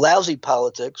 And there's lousy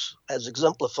politics, as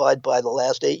exemplified by the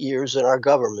last 8 years in our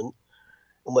government,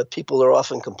 and what people are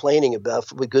often complaining about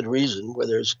for good reason, where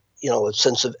there's, a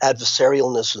sense of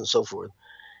adversarialness and so forth.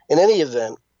 In any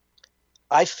event,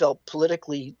 I felt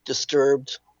politically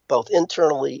disturbed, both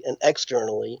internally and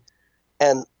externally.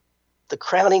 And the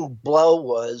crowning blow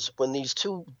was when these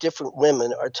two different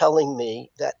women are telling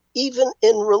me that even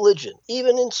in religion,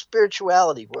 even in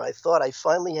spirituality, where I thought I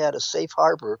finally had a safe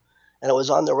harbor and I was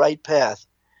on the right path,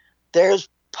 there's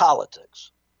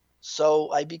politics.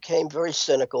 So I became very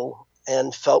cynical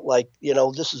and felt like,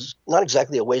 this is not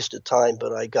exactly a waste of time,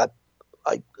 but I got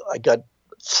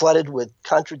flooded with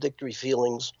contradictory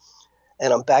feelings,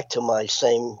 and I'm back to my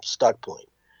same stuck point.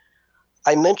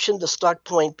 I mentioned the stuck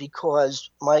point because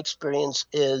my experience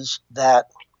is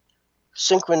that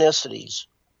synchronicities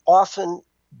often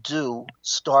do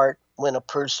start when a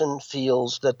person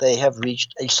feels that they have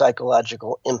reached a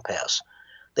psychological impasse.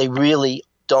 They really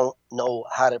don't know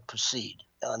how to proceed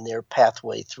on their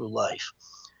pathway through life.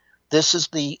 This is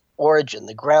the origin,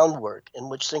 the groundwork in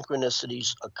which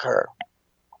synchronicities occur.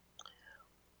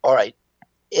 All right,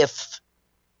 if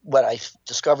what I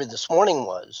discovered this morning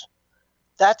was,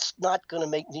 that's not going to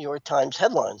make New York Times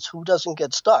headlines. Who doesn't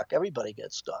get stuck? Everybody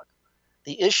gets stuck.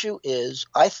 The issue is,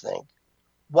 I think,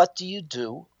 what do you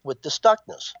do with the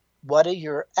stuckness? What are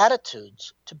your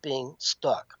attitudes to being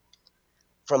stuck?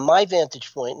 from my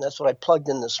vantage point, and that's what I plugged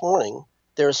in this morning,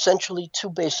 there are essentially two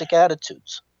basic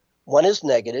attitudes. One is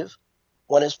negative,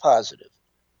 one is positive.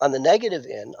 On the negative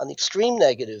end, on the extreme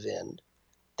negative end,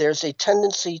 there's a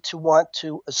tendency to want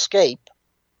to escape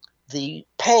the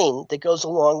pain that goes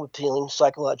along with feeling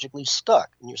psychologically stuck.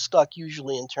 And you're stuck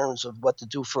usually in terms of what to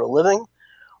do for a living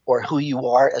or who you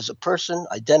are as a person,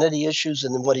 identity issues,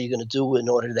 and then what are you going to do in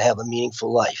order to have a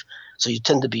meaningful life. So you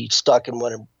tend to be stuck in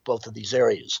one or both of these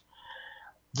areas.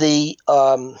 The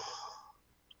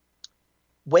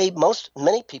way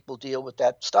many people deal with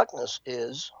that stuckness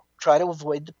is try to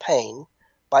avoid the pain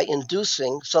by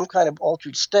inducing some kind of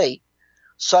altered state,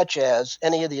 such as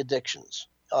any of the addictions,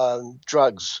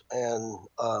 drugs and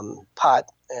pot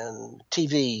and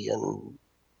TV and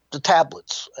the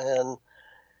tablets and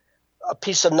a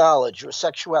piece of knowledge or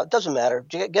sexuality. It doesn't matter.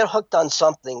 Get hooked on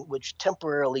something which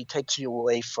temporarily takes you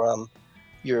away from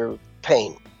your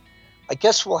pain. I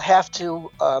guess we'll have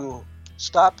to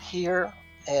stop here,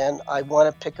 and I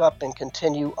want to pick up and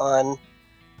continue on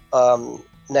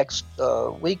next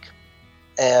week.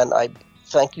 And I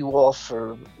thank you all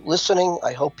for listening.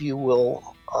 I hope you will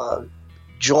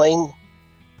join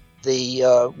the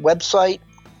website,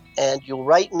 and you'll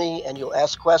write me and you'll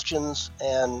ask questions,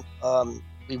 and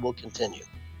we will continue.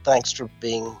 Thanks for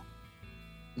being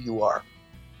who you are.